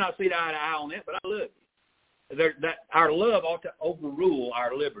 we may not see eye to eye on it, but I love you. Our love ought to overrule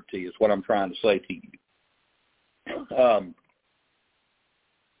our liberty is what I'm trying to say to you.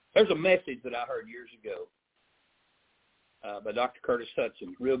 There's a message that I heard years ago by Dr. Curtis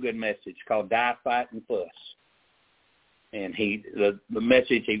Hudson, real good message called Die, Fight, and Fuss. And the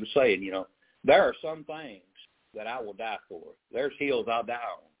message he was saying, you know, there are some things that I will die for. There's hills I'll die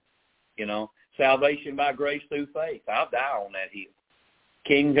on. You know, salvation by grace through faith, I'll die on that hill.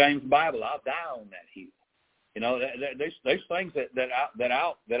 King James Bible, I'll die on that hill. You know, there's things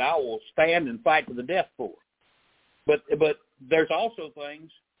that I will stand and fight to the death for. But there's also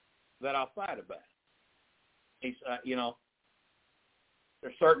things that I'll fight about. He's, you know,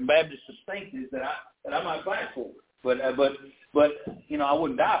 there's certain Baptist distinctives that I might fight for, but you know, I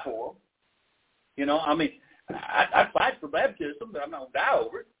wouldn't die for them. You know, I mean, I'd fight for baptism, but I'm not going to die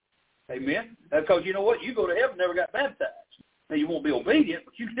over it. Amen? Because you know what? You go to heaven never got baptized. Now, you won't be obedient,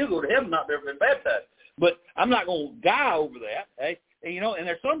 but you still go to heaven not never been baptized. But I'm not going to die over that. Hey? And, you know, and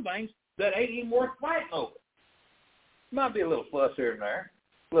there's some things that ain't even worth fighting over. Might be a little fuss here and there,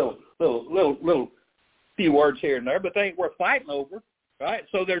 little few words here and there, but they ain't worth fighting over, right?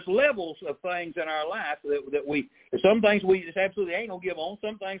 So there's levels of things in our life that we, some things we just absolutely ain't gonna give on.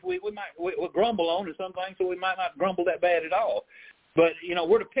 Some things we'll grumble on, and some things we might not grumble that bad at all. But you know,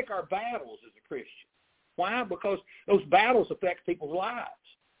 we're to pick our battles as a Christian. Why? Because those battles affect people's lives.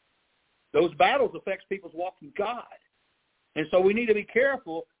 Those battles affect people's walk with God, and so we need to be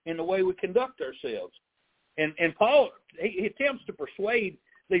careful in the way we conduct ourselves. And Paul, he attempts to persuade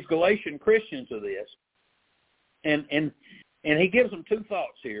these Galatian Christians of this, and he gives them two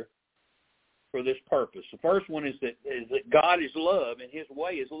thoughts here for this purpose. The first one is that God is love, and His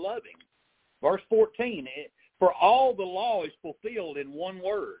way is loving. Verse 14, for all the law is fulfilled in one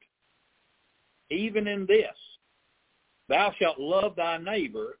word, even in this, thou shalt love thy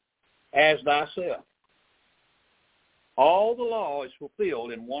neighbor as thyself. All the law is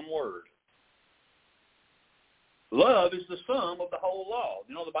fulfilled in one word. Love is the sum of the whole law.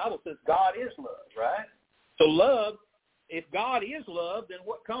 You know, the Bible says God is love, right? So love, if God is love, then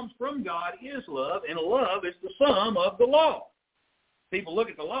what comes from God is love, and love is the sum of the law. People look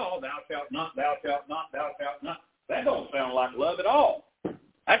at the law, thou shalt not, thou shalt not, thou shalt not. That don't sound like love at all.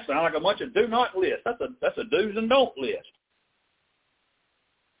 That sounds like a bunch of do not list. That's a do's and don't list.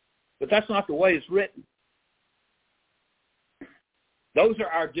 But that's not the way it's written. Those are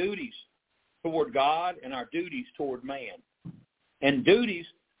our duties toward God and our duties toward man. And duty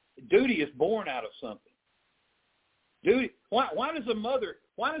is born out of something. Duty. Why does a mother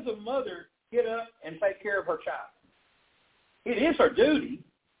get up and take care of her child? It is her duty,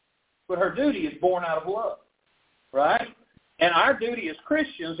 but her duty is born out of love, right? And our duty as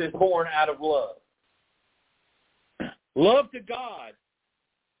Christians is born out of love. Love to God,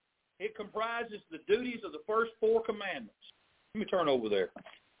 it comprises the duties of the first four commandments. Let me turn over there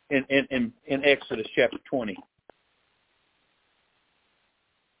in Exodus chapter 20.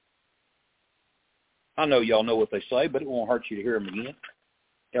 I know y'all know what they say, but it won't hurt you to hear them again.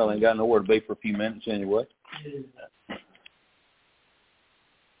 Y'all ain't got nowhere to be for a few minutes anyway.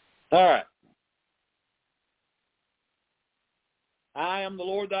 All right. I am the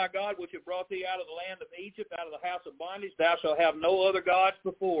Lord thy God, which have brought thee out of the land of Egypt, out of the house of bondage. Thou shalt have no other gods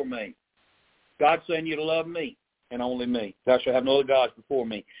before me. God's saying you to love me and only me. Thou shalt have no other gods before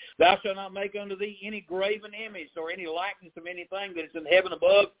me. Thou shalt not make unto thee any graven image or any likeness of anything that is in heaven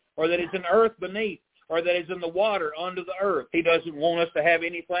above, or that is in earth beneath, or that is in the water under the earth. He doesn't want us to have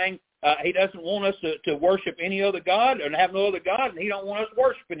anything. He doesn't want us to worship any other God and have no other God, and He don't want us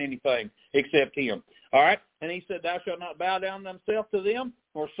worshiping anything except Him. All right? And He said, thou shalt not bow down thyself to them,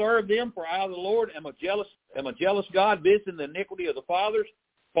 nor serve them, for I, the Lord, am a jealous God, visiting the iniquity of the fathers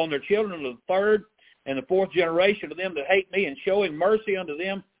upon their children of the third and the fourth generation of them that hate me, and showing mercy unto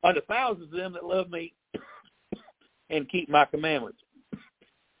thousands of them that love me and keep my commandments.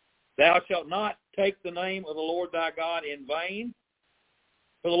 Thou shalt not take the name of the Lord thy God in vain,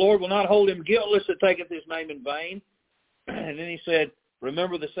 For the Lord will not hold him guiltless that taketh his name in vain. And then he said,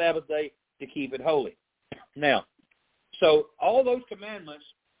 remember the Sabbath day to keep it holy. Now, so all those commandments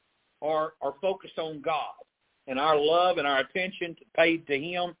are focused on God and our love and our attention paid to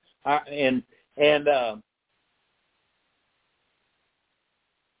him.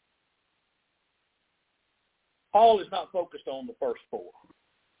 Paul is not focused on the first 4.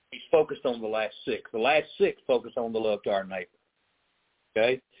 He's focused on the last 6. The last 6 focus on the love to our neighbor.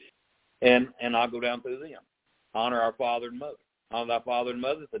 Okay? And I'll go down through them. Honor our father and mother. Honor thy father and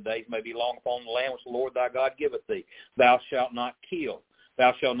mother, that the days may be long upon the land which the Lord thy God giveth thee. Thou shalt not kill.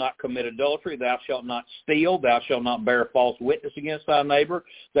 Thou shalt not commit adultery. Thou shalt not steal. Thou shalt not bear false witness against thy neighbor.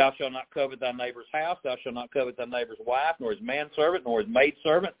 Thou shalt not covet thy neighbor's house. Thou shalt not covet thy neighbor's wife, nor his manservant, nor his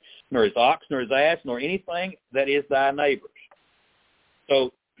maidservant, nor his ox, nor his ass, nor anything that is thy neighbor's.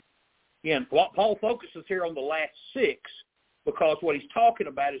 So, again, Paul focuses here on the last 6 because what he's talking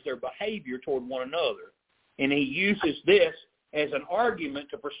about is their behavior toward one another. And he uses this as an argument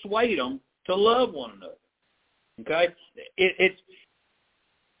to persuade them to love one another. Okay? It's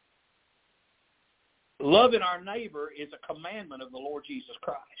loving our neighbor is a commandment of the Lord Jesus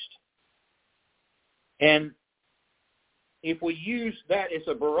Christ. And if we use that as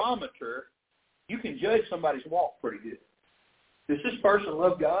a barometer, you can judge somebody's walk pretty good. Does this person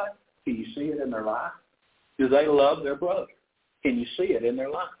love God? Can you see it in their life? Do they love their brother? Can you see it in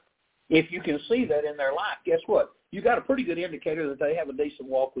their life? If you can see that in their life, guess what? You got a pretty good indicator that they have a decent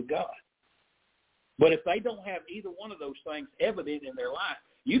walk with God. But if they don't have either one of those things evident in their life,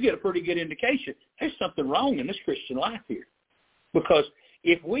 you get a pretty good indication there's something wrong in this Christian life here. Because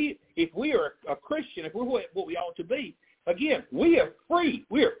if we are a Christian, if we're what we ought to be, again, we are free.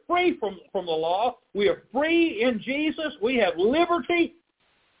 We are free from the law. We are free in Jesus. We have liberty,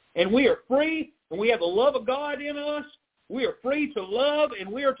 and we are free, and we have the love of God in us. We are free to love, and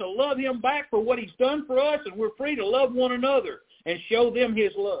we are to love him back for what he's done for us, and we're free to love one another and show them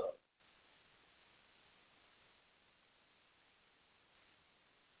his love.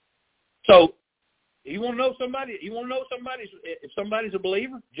 So, you want to know somebody? If somebody's a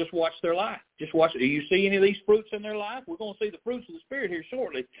believer, just watch their life. Just watch. Do you see any of these fruits in their life? We're going to see the fruits of the Spirit here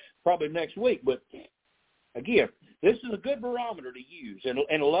shortly, probably next week. But again, this is a good barometer to use,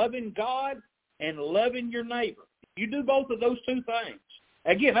 and loving God and loving your neighbor. You do both of those 2 things.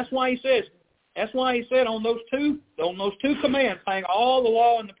 Again, that's why he said on those two commands, hang all the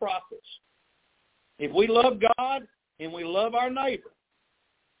law and the prophets. If we love God and we love our neighbor,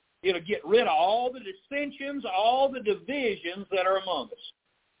 it'll get rid of all the dissensions, all the divisions that are among us.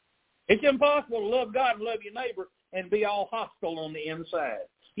 It's impossible to love God and love your neighbor and be all hostile on the inside.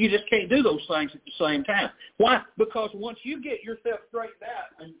 You just can't do those things at the same time. Why? Because once you get yourself straightened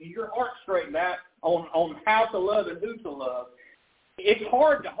out and your heart straightened out on how to love and who to love, it's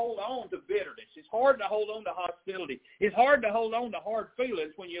hard to hold on to bitterness. It's hard to hold on to hostility. It's hard to hold on to hard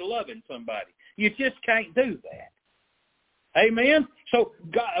feelings when you're loving somebody. You just can't do that. Amen? So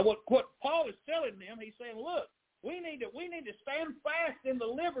God, what Paul is telling them, he's saying, look, we need to stand fast in the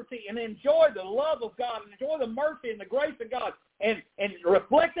liberty and enjoy the love of God and enjoy the mercy and the grace of God and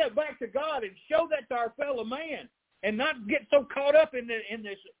reflect that back to God and show that to our fellow man and not get so caught up in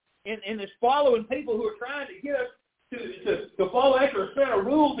this following people who are trying to get us to follow after a set of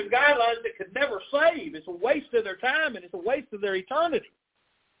rules and guidelines that could never save. It's a waste of their time and it's a waste of their eternity.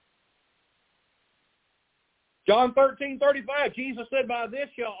 John 13:35, Jesus said, by this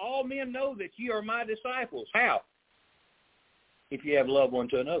shall all men know that ye are my disciples. How? If you have love one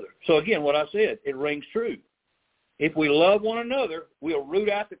to another. So again, what I said, it rings true. If we love one another, we'll root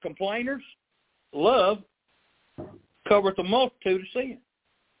out the complainers. Love covereth a multitude of sin.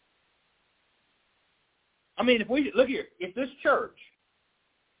 I mean, if we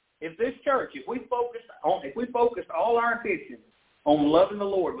focus all our attention on loving the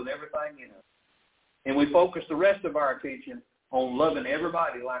Lord with everything in us, and we focus the rest of our attention on loving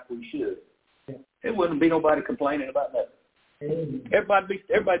everybody like we should, there wouldn't be nobody complaining about nothing.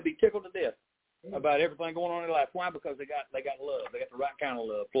 Everybody'd be tickled to death about everything going on in their life. Why? Because they got love. They got the right kind of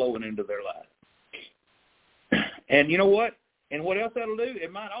love flowing into their life. And you know what? And what else that'll do?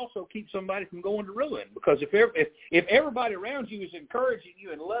 It might also keep somebody from going to ruin. Because if everybody around you is encouraging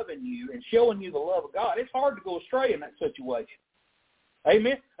you and loving you and showing you the love of God, it's hard to go astray in that situation.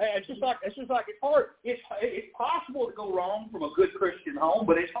 Amen. It's just like it's hard. It's possible to go wrong from a good Christian home,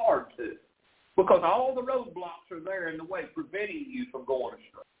 but it's hard to, because all the roadblocks are there in the way, preventing you from going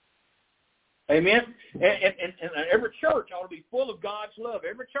astray. Amen. And every church ought to be full of God's love.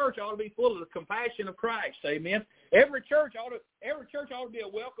 Every church ought to be full of the compassion of Christ. Amen. Every church ought to be a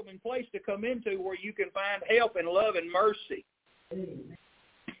welcoming place to come into where you can find help and love and mercy.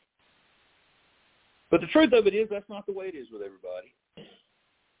 But the truth of it is that's not the way it is with everybody.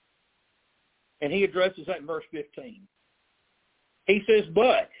 And he addresses that in verse 15. He says,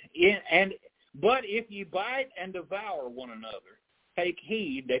 but if you bite and devour one another, take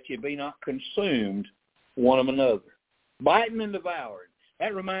heed that you be not consumed one of another. Biting and devouring.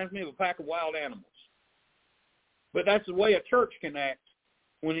 That reminds me of a pack of wild animals. But that's the way a church can act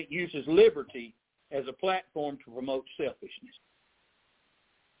when it uses liberty as a platform to promote selfishness.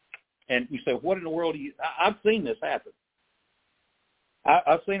 And you say, what in the world do you... I've seen this happen.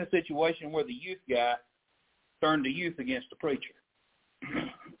 I've seen a situation where the youth guy turned the youth against the preacher.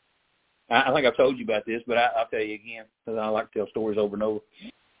 I think I've told you about this, but I'll tell you again, because I like to tell stories over and over.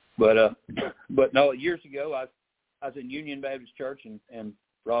 But no, years ago, I was in Union Baptist Church in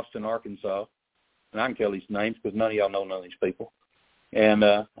Ralston, Arkansas, and I can tell these names because none of y'all know none of these people. And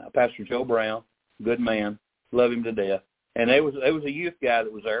Pastor Joe Brown, good man, love him to death. And there was a youth guy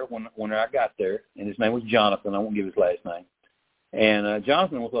that was there when I got there, and his name was Jonathan. I won't give his last name. And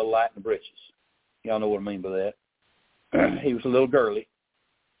Jonathan was a little light in the britches. Y'all know what I mean by that. He was a little girly,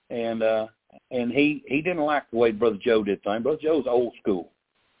 and he didn't like the way Brother Joe did things. Brother Joe's old school.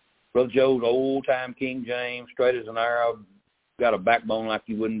 Brother Joe's old-time King James, straight as an arrow, got a backbone like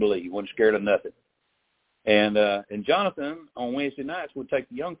you wouldn't believe. He wasn't scared of nothing. And Jonathan, on Wednesday nights, would take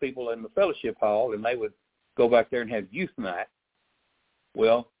the young people in the fellowship hall, and they would go back there and have youth night.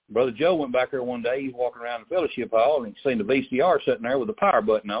 Well, Brother Joe went back there one day. He's walking around the fellowship hall, and he seen the VCR sitting there with the power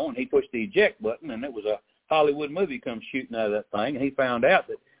button on, and he pushed the eject button, and it was a Hollywood movie come shooting out of that thing, and he found out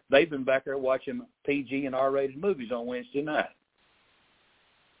that they've been back there watching PG and R-rated movies on Wednesday night.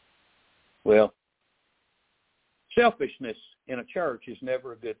 Well, selfishness in a church is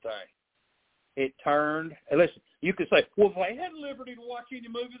never a good thing. It turned, and listen, you could say, well, if they had liberty to watch any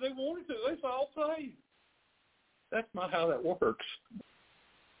movie they wanted to, it's all saved. That's not how that works.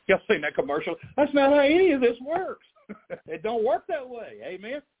 Y'all seen that commercial? That's not how any of this works. It don't work that way.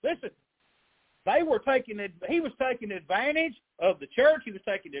 Amen. Listen, he was taking advantage of the church. He was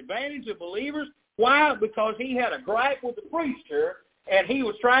taking advantage of believers. Why? Because he had a gripe with the preacher, and he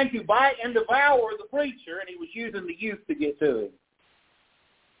was trying to bite and devour the preacher, and he was using the youth to get to him.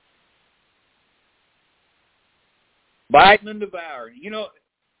 Biting and devouring. You know,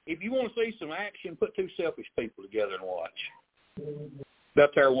 if you want to see some action, put two selfish people together and watch. They'll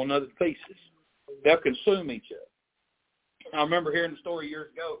tear one another to pieces. They'll consume each other. I remember hearing a story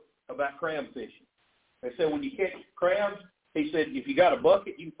years ago about crab fishing. They said when you catch crabs, he said if you got a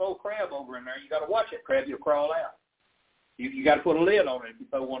bucket, you can throw a crab over in there. You got to watch that crab; he'll crawl out. You got to put a lid on it. If you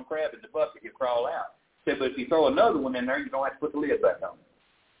throw one crab in the bucket, he'll crawl out. He said, but if you throw another one in there, you don't have to put the lid back on it.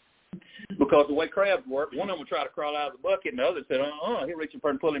 Because the way crabs work, one of them will try to crawl out of the bucket, and the other said, he'll reach in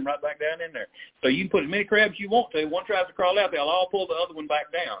front and pull him right back down in there. So you can put as many crabs as you want to. One tries to crawl out, they'll all pull the other one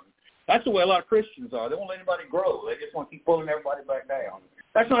back down. That's the way a lot of Christians are. They won't let anybody grow. They just want to keep pulling everybody back down.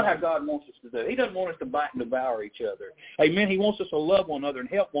 That's not how God wants us to do. He doesn't want us to bite and devour each other. Amen. He wants us to love one another and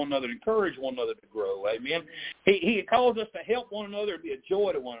help one another, encourage one another to grow. Amen. He calls us to help one another, to be a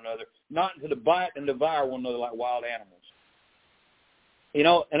joy to one another, not to bite and devour one another like wild animals. You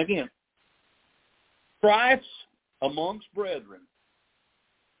know, and again, strifes amongst brethren,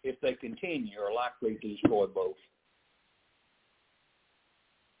 if they continue, are likely to destroy both.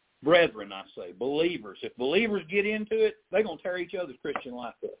 Brethren, I say, believers. If believers get into it, they're going to tear each other's Christian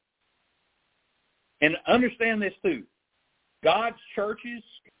life up. And understand this too. God's churches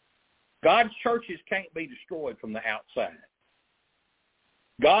can't be destroyed from the outside.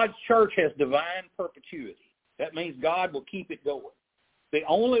 God's church has divine perpetuity. That means God will keep it going. The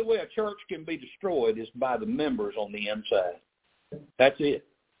only way a church can be destroyed is by the members on the inside. That's it.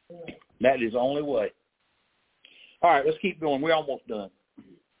 That is the only way. All right, let's keep going. We're almost done.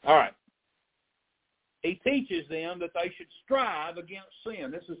 All right. He teaches them that they should strive against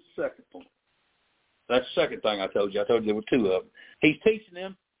sin. This is the second one. That's the second thing I told you. I told you there were two of them. He's teaching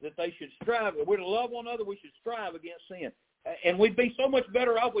them that they should strive. If we're to love one another, we should strive against sin. And we'd be so much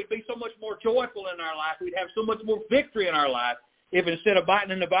better off. We'd be so much more joyful in our life. We'd have so much more victory in our life if instead of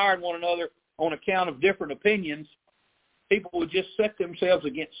biting and devouring one another on account of different opinions, people would just set themselves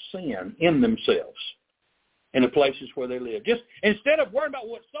against sin in themselves in the places where they live. Just instead of worrying about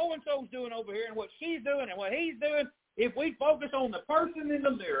what so-and-so's doing over here and what she's doing and what he's doing, if we focus on the person in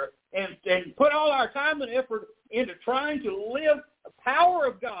the mirror and put all our time and effort into trying to live the power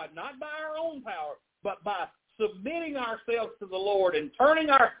of God, not by our own power, but by submitting ourselves to the Lord and turning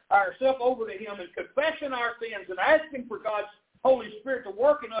ourselves over to Him and confessing our sins and asking for God's Holy Spirit to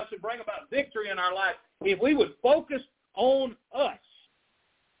work in us and bring about victory in our life, if we would focus on us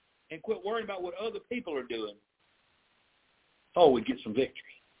and quit worrying about what other people are doing, we'd get some victory.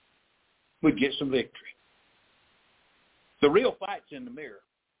 we'd get some victory. The real fight's in the mirror.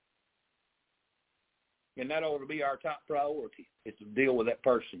 And that ought to be our top priority, is to deal with that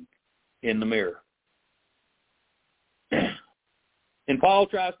person in the mirror. And Paul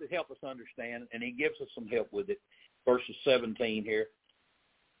tries to help us understand, and he gives us some help with it. Verses 17 here.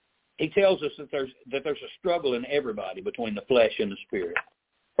 He tells us that there's a struggle in everybody between the flesh and the spirit.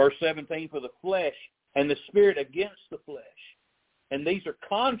 Verse 17, for the flesh and the spirit against the flesh. And these are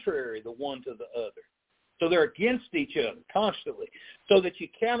contrary the one to the other. So they're against each other constantly. So that you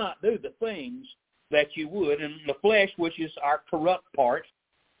cannot do the things that you would. And the flesh, which is our corrupt part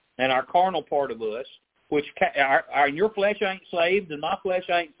and our carnal part of us, which your flesh ain't saved and my flesh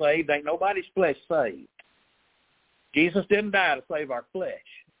ain't saved. Ain't nobody's flesh saved. Jesus didn't die to save our flesh.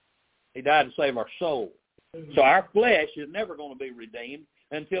 He died to save our soul. So our flesh is never going to be redeemed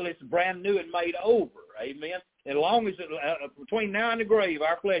until it's brand new and made over. Amen. As long as between now and the grave,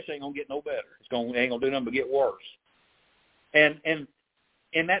 our flesh ain't going to get no better. Ain't going to do nothing but get worse. And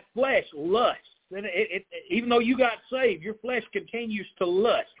that flesh lusts. And even though you got saved, your flesh continues to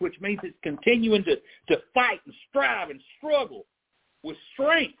lust, which means it's continuing to fight and strive and struggle with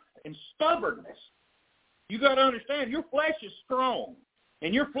strength and stubbornness. You got to understand, your flesh is strong,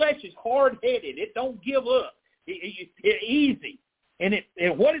 and your flesh is hard-headed. It don't give up. It's easy. And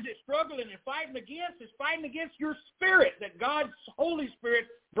what is it struggling and fighting against? It's fighting against your spirit that God's Holy Spirit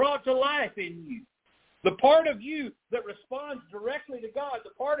brought to life in you. The part of you that responds directly to God, the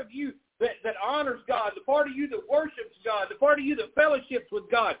part of you that honors God, the part of you that worships God, the part of you that fellowships with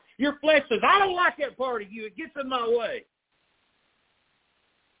God. Your flesh says, I don't like that part of you. It gets in my way.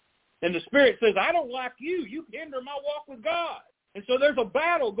 And the Spirit says, I don't like you. You hinder my walk with God. And so there's a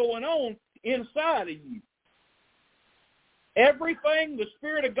battle going on inside of you. Everything the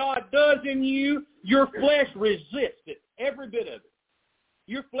Spirit of God does in you, your flesh resists it, every bit of it.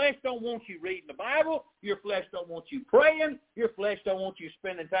 Your flesh don't want you reading the Bible. Your flesh don't want you praying. Your flesh don't want you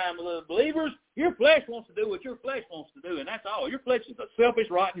spending time with other believers. Your flesh wants to do what your flesh wants to do, and that's all. Your flesh is a selfish,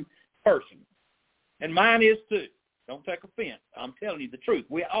 rotten person. And mine is too. Don't take offense. I'm telling you the truth.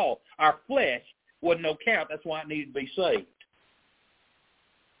 Our flesh wasn't no count. That's why it needed to be saved.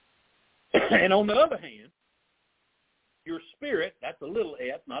 And on the other hand, your spirit, that's a little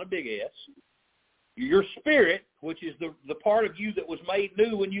s, not a big S. Your spirit, which is the part of you that was made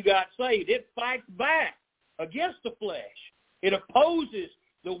new when you got saved, it fights back against the flesh. It opposes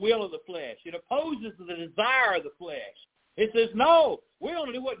the will of the flesh. It opposes the desire of the flesh. It says, no, we're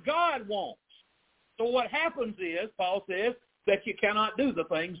going to do what God wants. So what happens is, Paul says, that you cannot do the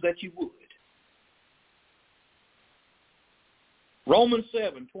things that you would. Romans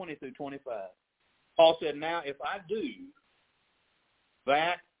 7, 20 through 25. Paul said, now if I do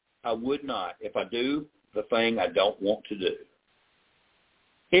that, I would not, if I do the thing I don't want to do.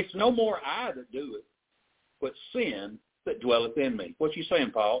 It's no more I that do it, but sin that dwelleth in me. What's he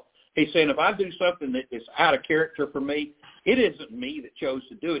saying, Paul? He's saying if I do something that is out of character for me, it isn't me that chose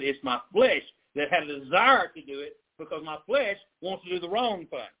to do it. It's my flesh that had a desire to do it because my flesh wants to do the wrong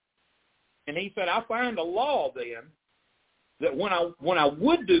thing. And he said, I find a law then that when I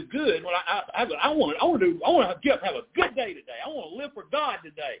would do good, when I want to get up and have a good day today. I want to live for God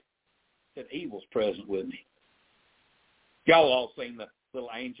today. That evil's present with me. Y'all all seen the little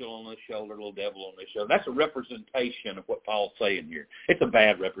angel on the shoulder, little devil on the shoulder. That's a representation of what Paul's saying here. It's a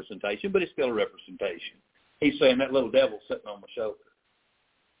bad representation, but it's still a representation. He's saying that little devil sitting on my shoulder,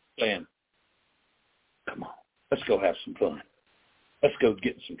 saying, come on, let's go have some fun. Let's go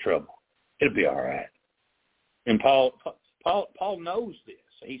get in some trouble. It'll be all right. And Paul knows this.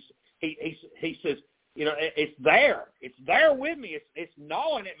 He says, you know, it's there. It's there with me. It's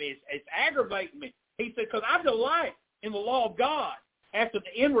gnawing at me. It's aggravating me. He said, because I delight in the law of God after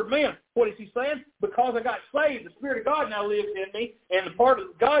the inward man. What is he saying? Because I got saved, the Spirit of God now lives in me, and the part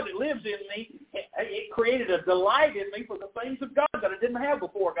of God that lives in me, it created a delight in me for the things of God that I didn't have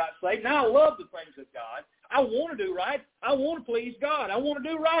before I got saved. Now I love the things of God. I want to do right. I want to please God. I want to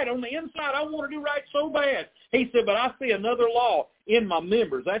do right. On the inside, I want to do right so bad. He said, but I see another law in my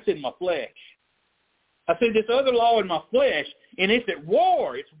members. That's in my flesh. I see this other law in my flesh, and it's at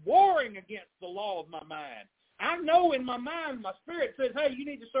war. It's warring against the law of my mind. I know in my mind, my spirit says, hey, you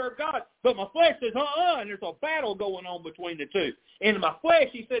need to serve God. But my flesh says, and there's a battle going on between the two. And my flesh,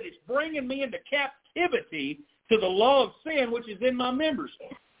 he said, it's bringing me into captivity to the law of sin, which is in my members.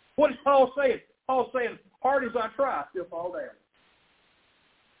 What is Paul saying? Paul's saying, hard as I try, I still fall down.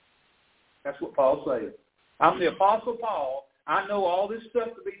 That's what Paul's saying. I'm the Apostle Paul. I know all this stuff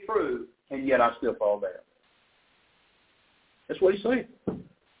to be true, and yet I still fall down. That's what he's saying.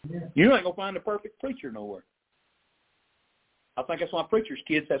 Yeah. You ain't going to find a perfect preacher nowhere. I think that's why preachers'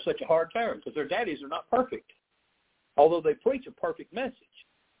 kids have such a hard time, because their daddies are not perfect, although they preach a perfect message.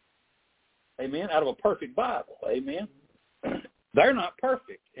 Amen? Out of a perfect Bible. Amen? They're not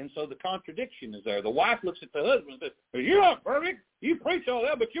perfect, and so the contradiction is there. The wife looks at the husband and says, well, you're not perfect. You preach all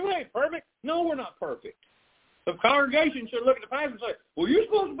that, but you ain't perfect. No, we're not perfect. The congregation should look at the pastor and say, well, you're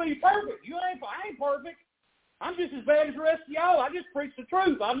supposed to be perfect. I ain't perfect. I'm just as bad as the rest of y'all. I just preach the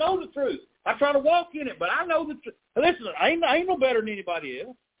truth. I know the truth. I try to walk in it, but I know the truth. Listen, I ain't no better than anybody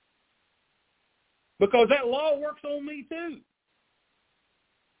else, because that law works on me too.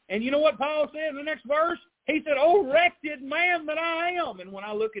 And you know what Paul said in the next verse? He said, oh, wretched man that I am. And when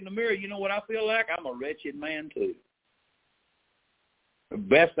I look in the mirror, you know what I feel like? I'm a wretched man too. The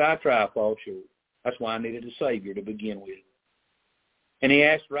best I try falls short. That's why I needed a Savior to begin with. And he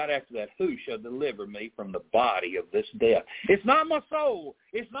asked right after that, who shall deliver me from the body of this death? It's not my soul.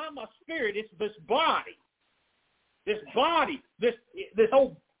 It's not my spirit. It's this body. This body. This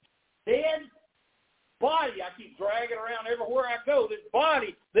whole dead body I keep dragging around everywhere I go. This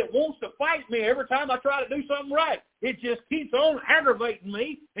body that wants to fight me every time I try to do something right. It just keeps on aggravating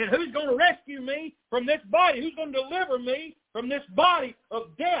me. And who's going to rescue me from this body? Who's going to deliver me from this body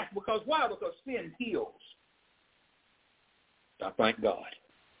of death? Because why? Because sin kills. I thank God.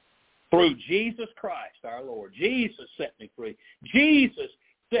 Through Jesus Christ, our Lord. Jesus set me free. Jesus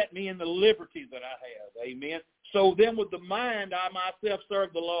set me in the liberty that I have. Amen. So then with the mind, I myself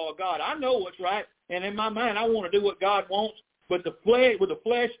serve the law of God. I know what's right, and in my mind, I want to do what God wants, but with the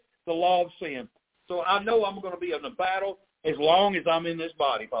flesh, the law of sin. So I know I'm going to be in a battle as long as I'm in this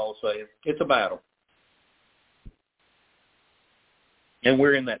body, Paul says. It's a battle. And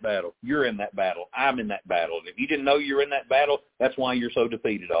we're in that battle. You're in that battle. I'm in that battle. And if you didn't know you're in that battle, that's why you're so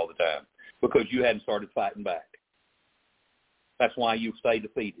defeated all the time, because you hadn't started fighting back. That's why you stay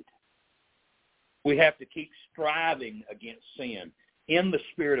defeated. We have to keep striving against sin in the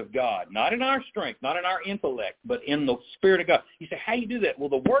Spirit of God, not in our strength, not in our intellect, but in the Spirit of God. You say, how do you do that? Well,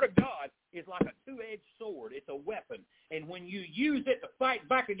 the Word of God is like a two-edged sword. It's a weapon. And when you use it to fight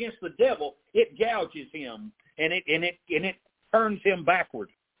back against the devil, it gouges him, and it turns him backward.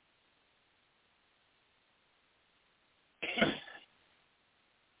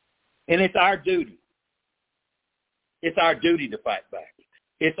 And it's our duty. It's our duty to fight back.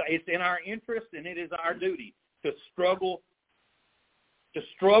 It's in our interest, and it is our duty to struggle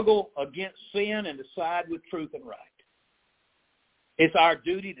against sin and to side with truth and right. It's our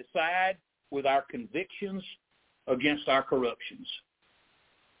duty to side with our convictions against our corruptions.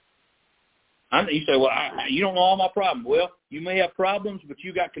 You say, well, you don't know all my problems. Well, you may have problems, but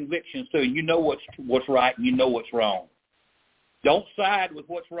you got convictions too, and you know what's right and you know what's wrong. Don't side with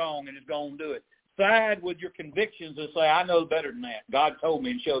what's wrong and it's going to do it. Side with your convictions and say, I know better than that. God told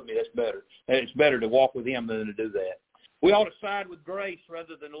me and showed me that's better. That it's better to walk with him than to do that. We ought to side with grace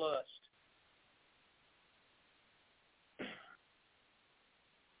rather than lust.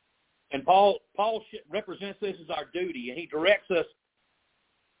 And Paul represents this as our duty, and he directs us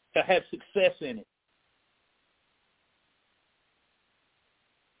to have success in it.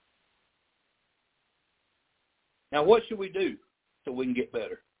 Now, what should we do so we can get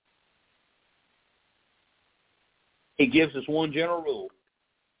better? He gives us one general rule,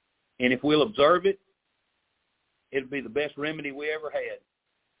 and if we'll observe it, it'll be the best remedy we ever had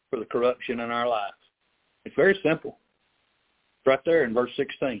for the corruption in our lives. It's very simple. It's right there in verse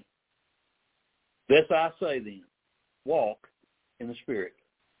 16. This I say then, walk in the Spirit,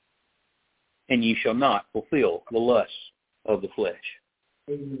 and ye shall not fulfill the lusts of the flesh.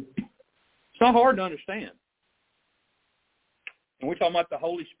 Amen. It's not hard to understand. And we're talking about the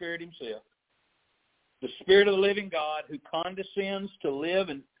Holy Spirit himself, the Spirit of the living God who condescends to live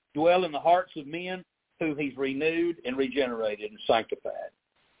and dwell in the hearts of men whom he's renewed and regenerated and sanctified.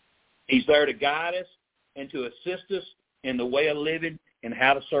 He's there to guide us and to assist us in the way of living and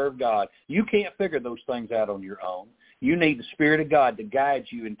how to serve God. You can't figure those things out on your own. You need the Spirit of God to guide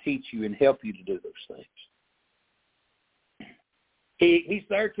you and teach you and help you to do those things. He's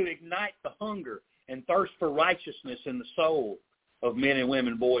there to ignite the hunger and thirst for righteousness in the soul of men and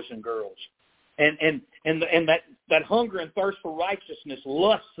women, boys and girls. And that hunger and thirst for righteousness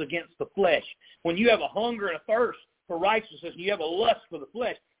lusts against the flesh. When you have a hunger and a thirst for righteousness and you have a lust for the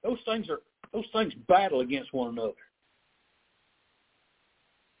flesh, those things battle against one another.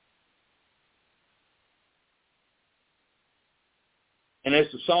 And as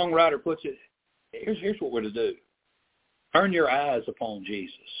the songwriter puts it, here's what we're to do. Turn your eyes upon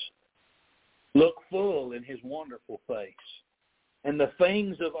Jesus. Look full in his wonderful face. And the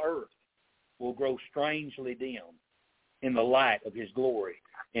things of earth will grow strangely dim in the light of his glory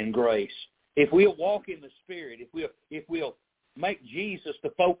and grace. If we'll walk in the Spirit, if we'll make Jesus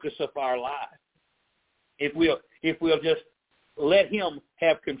the focus of our life. If we'll just let him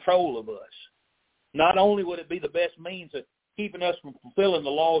have control of us. Not only would it be the best means of keeping us from fulfilling the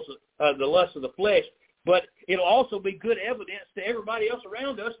laws of the lust of the flesh, but it'll also be good evidence to everybody else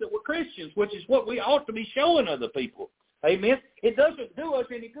around us that we're Christians, which is what we ought to be showing other people. Amen? It doesn't do us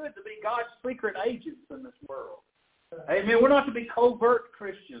any good to be God's secret agents in this world. Amen? We're not to be covert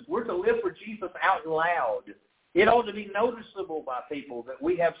Christians. We're to live for Jesus out loud. It ought to be noticeable by people that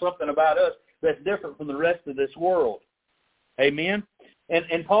we have something about us that's different from the rest of this world. Amen?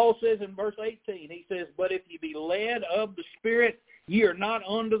 And Paul says in verse 18, he says, but if you be led of the Spirit, ye are not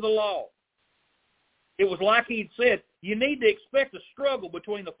under the law. It was like he'd said, you need to expect a struggle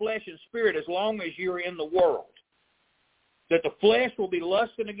between the flesh and spirit as long as you're in the world. That the flesh will be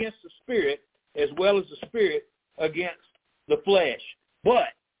lusting against the Spirit as well as the Spirit against the flesh. But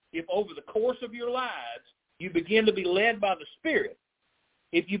if over the course of your lives you begin to be led by the Spirit,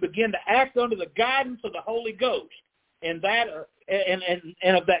 if you begin to act under the guidance of the Holy Ghost, and that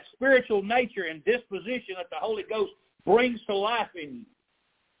and of that spiritual nature and disposition that the Holy Ghost brings to life in you,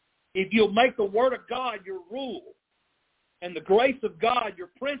 if you'll make the Word of God your rule and the grace of God your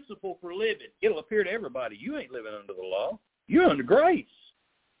principle for living, it'll appear to everybody you ain't living under the law. You're under grace.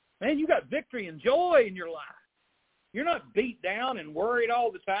 Man, you got victory and joy in your life. You're not beat down and worried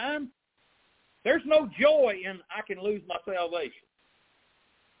all the time. There's no joy in I can lose my salvation.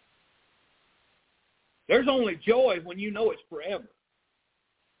 There's only joy when you know it's forever.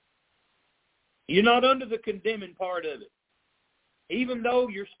 You're not under the condemning part of it, even though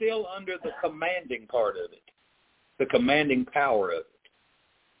you're still under the commanding part of it, the commanding power of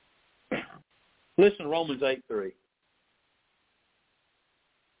it. Listen to Romans 8:3.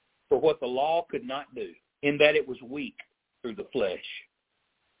 For what the law could not do, in that it was weak through the flesh,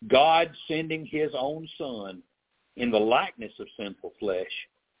 God sending his own Son in the likeness of sinful flesh,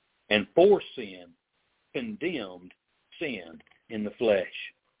 and for sin, condemned sin in the flesh.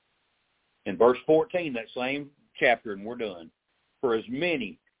 In verse 14, that same chapter, and we're done. For as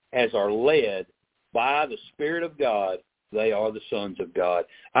many as are led by the Spirit of God, they are the sons of God.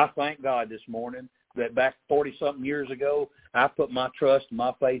 I thank God this morning that back 40-something years ago, I put my trust and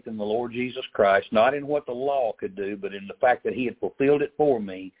my faith in the Lord Jesus Christ, not in what the law could do, but in the fact that he had fulfilled it for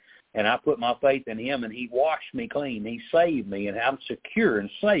me. And I put my faith in him, and he washed me clean. He saved me, and I'm secure and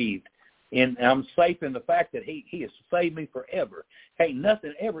saved. And I'm safe in the fact that he has saved me forever. Can't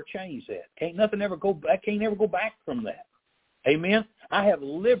nothing ever change that. Can't nothing ever go back. Can't ever go back from that. Amen? I have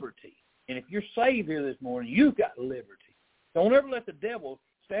liberty. And if you're saved here this morning, you've got liberty. Don't ever let the devil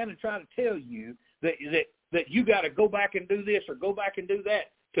stand and try to tell you that you got to go back and do this or go back and do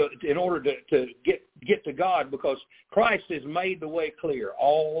that in order to get to God, because Christ has made the way clear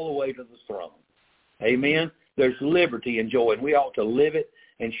all the way to the throne. Amen? There's liberty and joy, and we ought to live it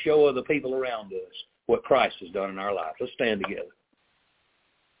and show other people around us what Christ has done in our lives. Let's stand together.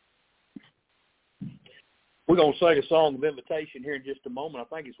 We're going to sing a song of invitation here in just a moment.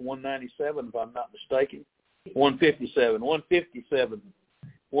 I think it's 197, if I'm not mistaken. 157. 157.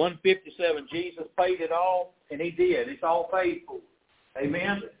 157. Jesus paid it all, and he did. It's all paid for.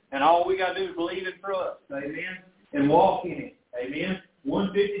 Amen? And all we got to do is believe and trust. Amen? And walk in it. Amen?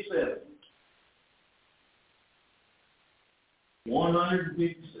 157.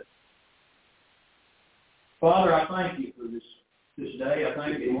 157. Father, I thank you for this day. I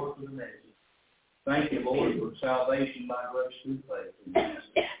thank you, Lord, for the message. Thank you, Lord, for salvation by grace through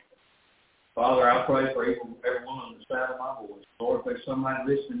faith. Father, I pray for everyone on the side of my voice. Lord, if there's somebody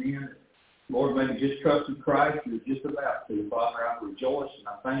listening in, Lord, maybe just trusted Christ, you're just about to. Father, I rejoice and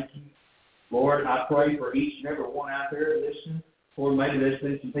I thank you. Lord, I pray for each and every one out there listening. Lord, maybe there's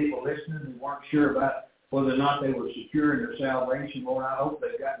been some people listening who weren't sure about whether or not they were secure in their salvation. Lord, I hope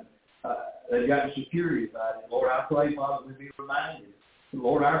they've gotten security about it. Lord, I pray, Father, we be reminded.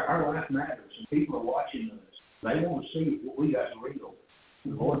 Lord, our life matters, and people are watching us. They want to see what we got is real.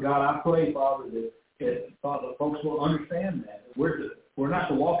 And Lord God, I pray, Father, that Father, folks will understand that. We're not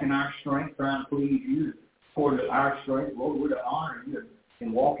to walk in our strength, trying to please you according to our strength. Lord, we're to honor you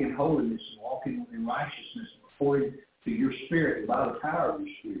and walk in holiness and walk in righteousness according to your Spirit and by the power of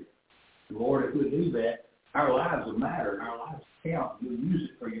your Spirit. And Lord, if we do that, our lives will matter and our lives will count. You'll use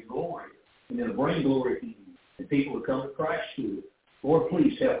it for your glory, and it'll bring glory to you and people will come to Christ through it. Lord,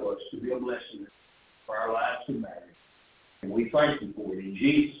 please help us to be a blessing for our lives to matter. And we thank you for it. In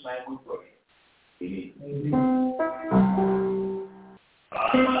Jesus' name we pray. Amen.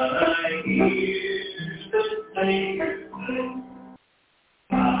 I hear the Savior,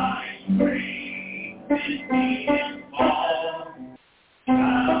 I pray and fall.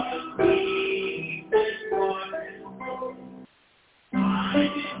 I believe this one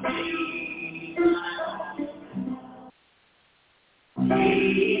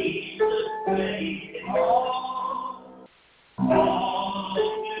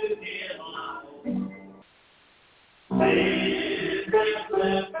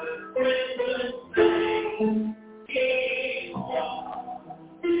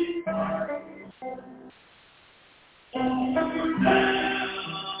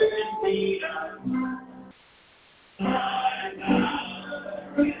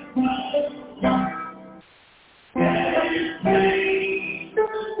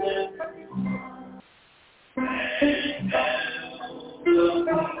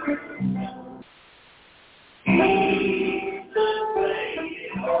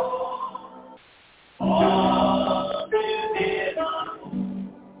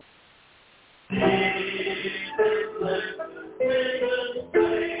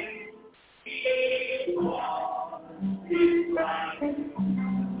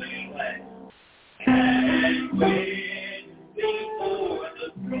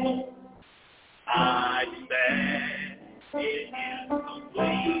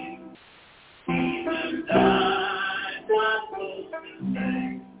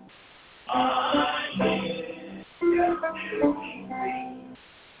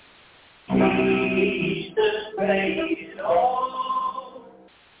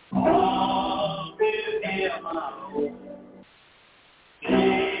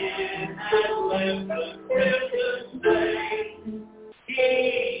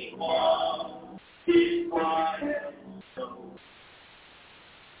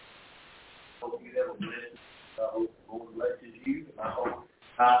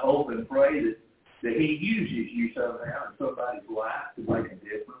I hope and pray that He uses you somehow in somebody's life to make a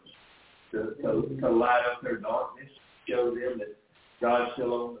difference, to light up their darkness, show them that God's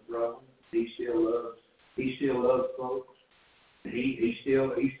still on the throne. He still loves folks. He still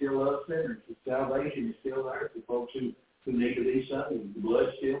loves sinners. The salvation is still there for folks who need to be saved. The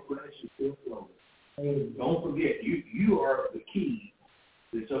blood's still fresh and still flowing. Don't forget, you are the key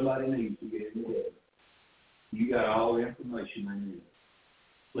that somebody needs to get into heaven. You got all the information they need.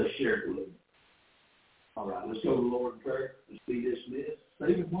 Let's share it with them. All right, let's go to the Lord in prayer. Let's be dismissed.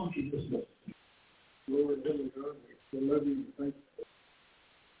 David, why don't you dismiss? Lord, heavenly God, we love you and thank you.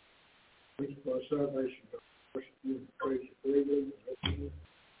 Thank you for our salvation, God. Worship you and praise you for everything.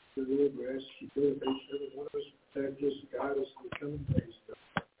 Dear Lord, we ask you to do it. Each and every one of us, protect us and guide us in the coming days,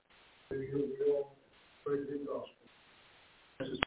 God. May your will, pray your gospel.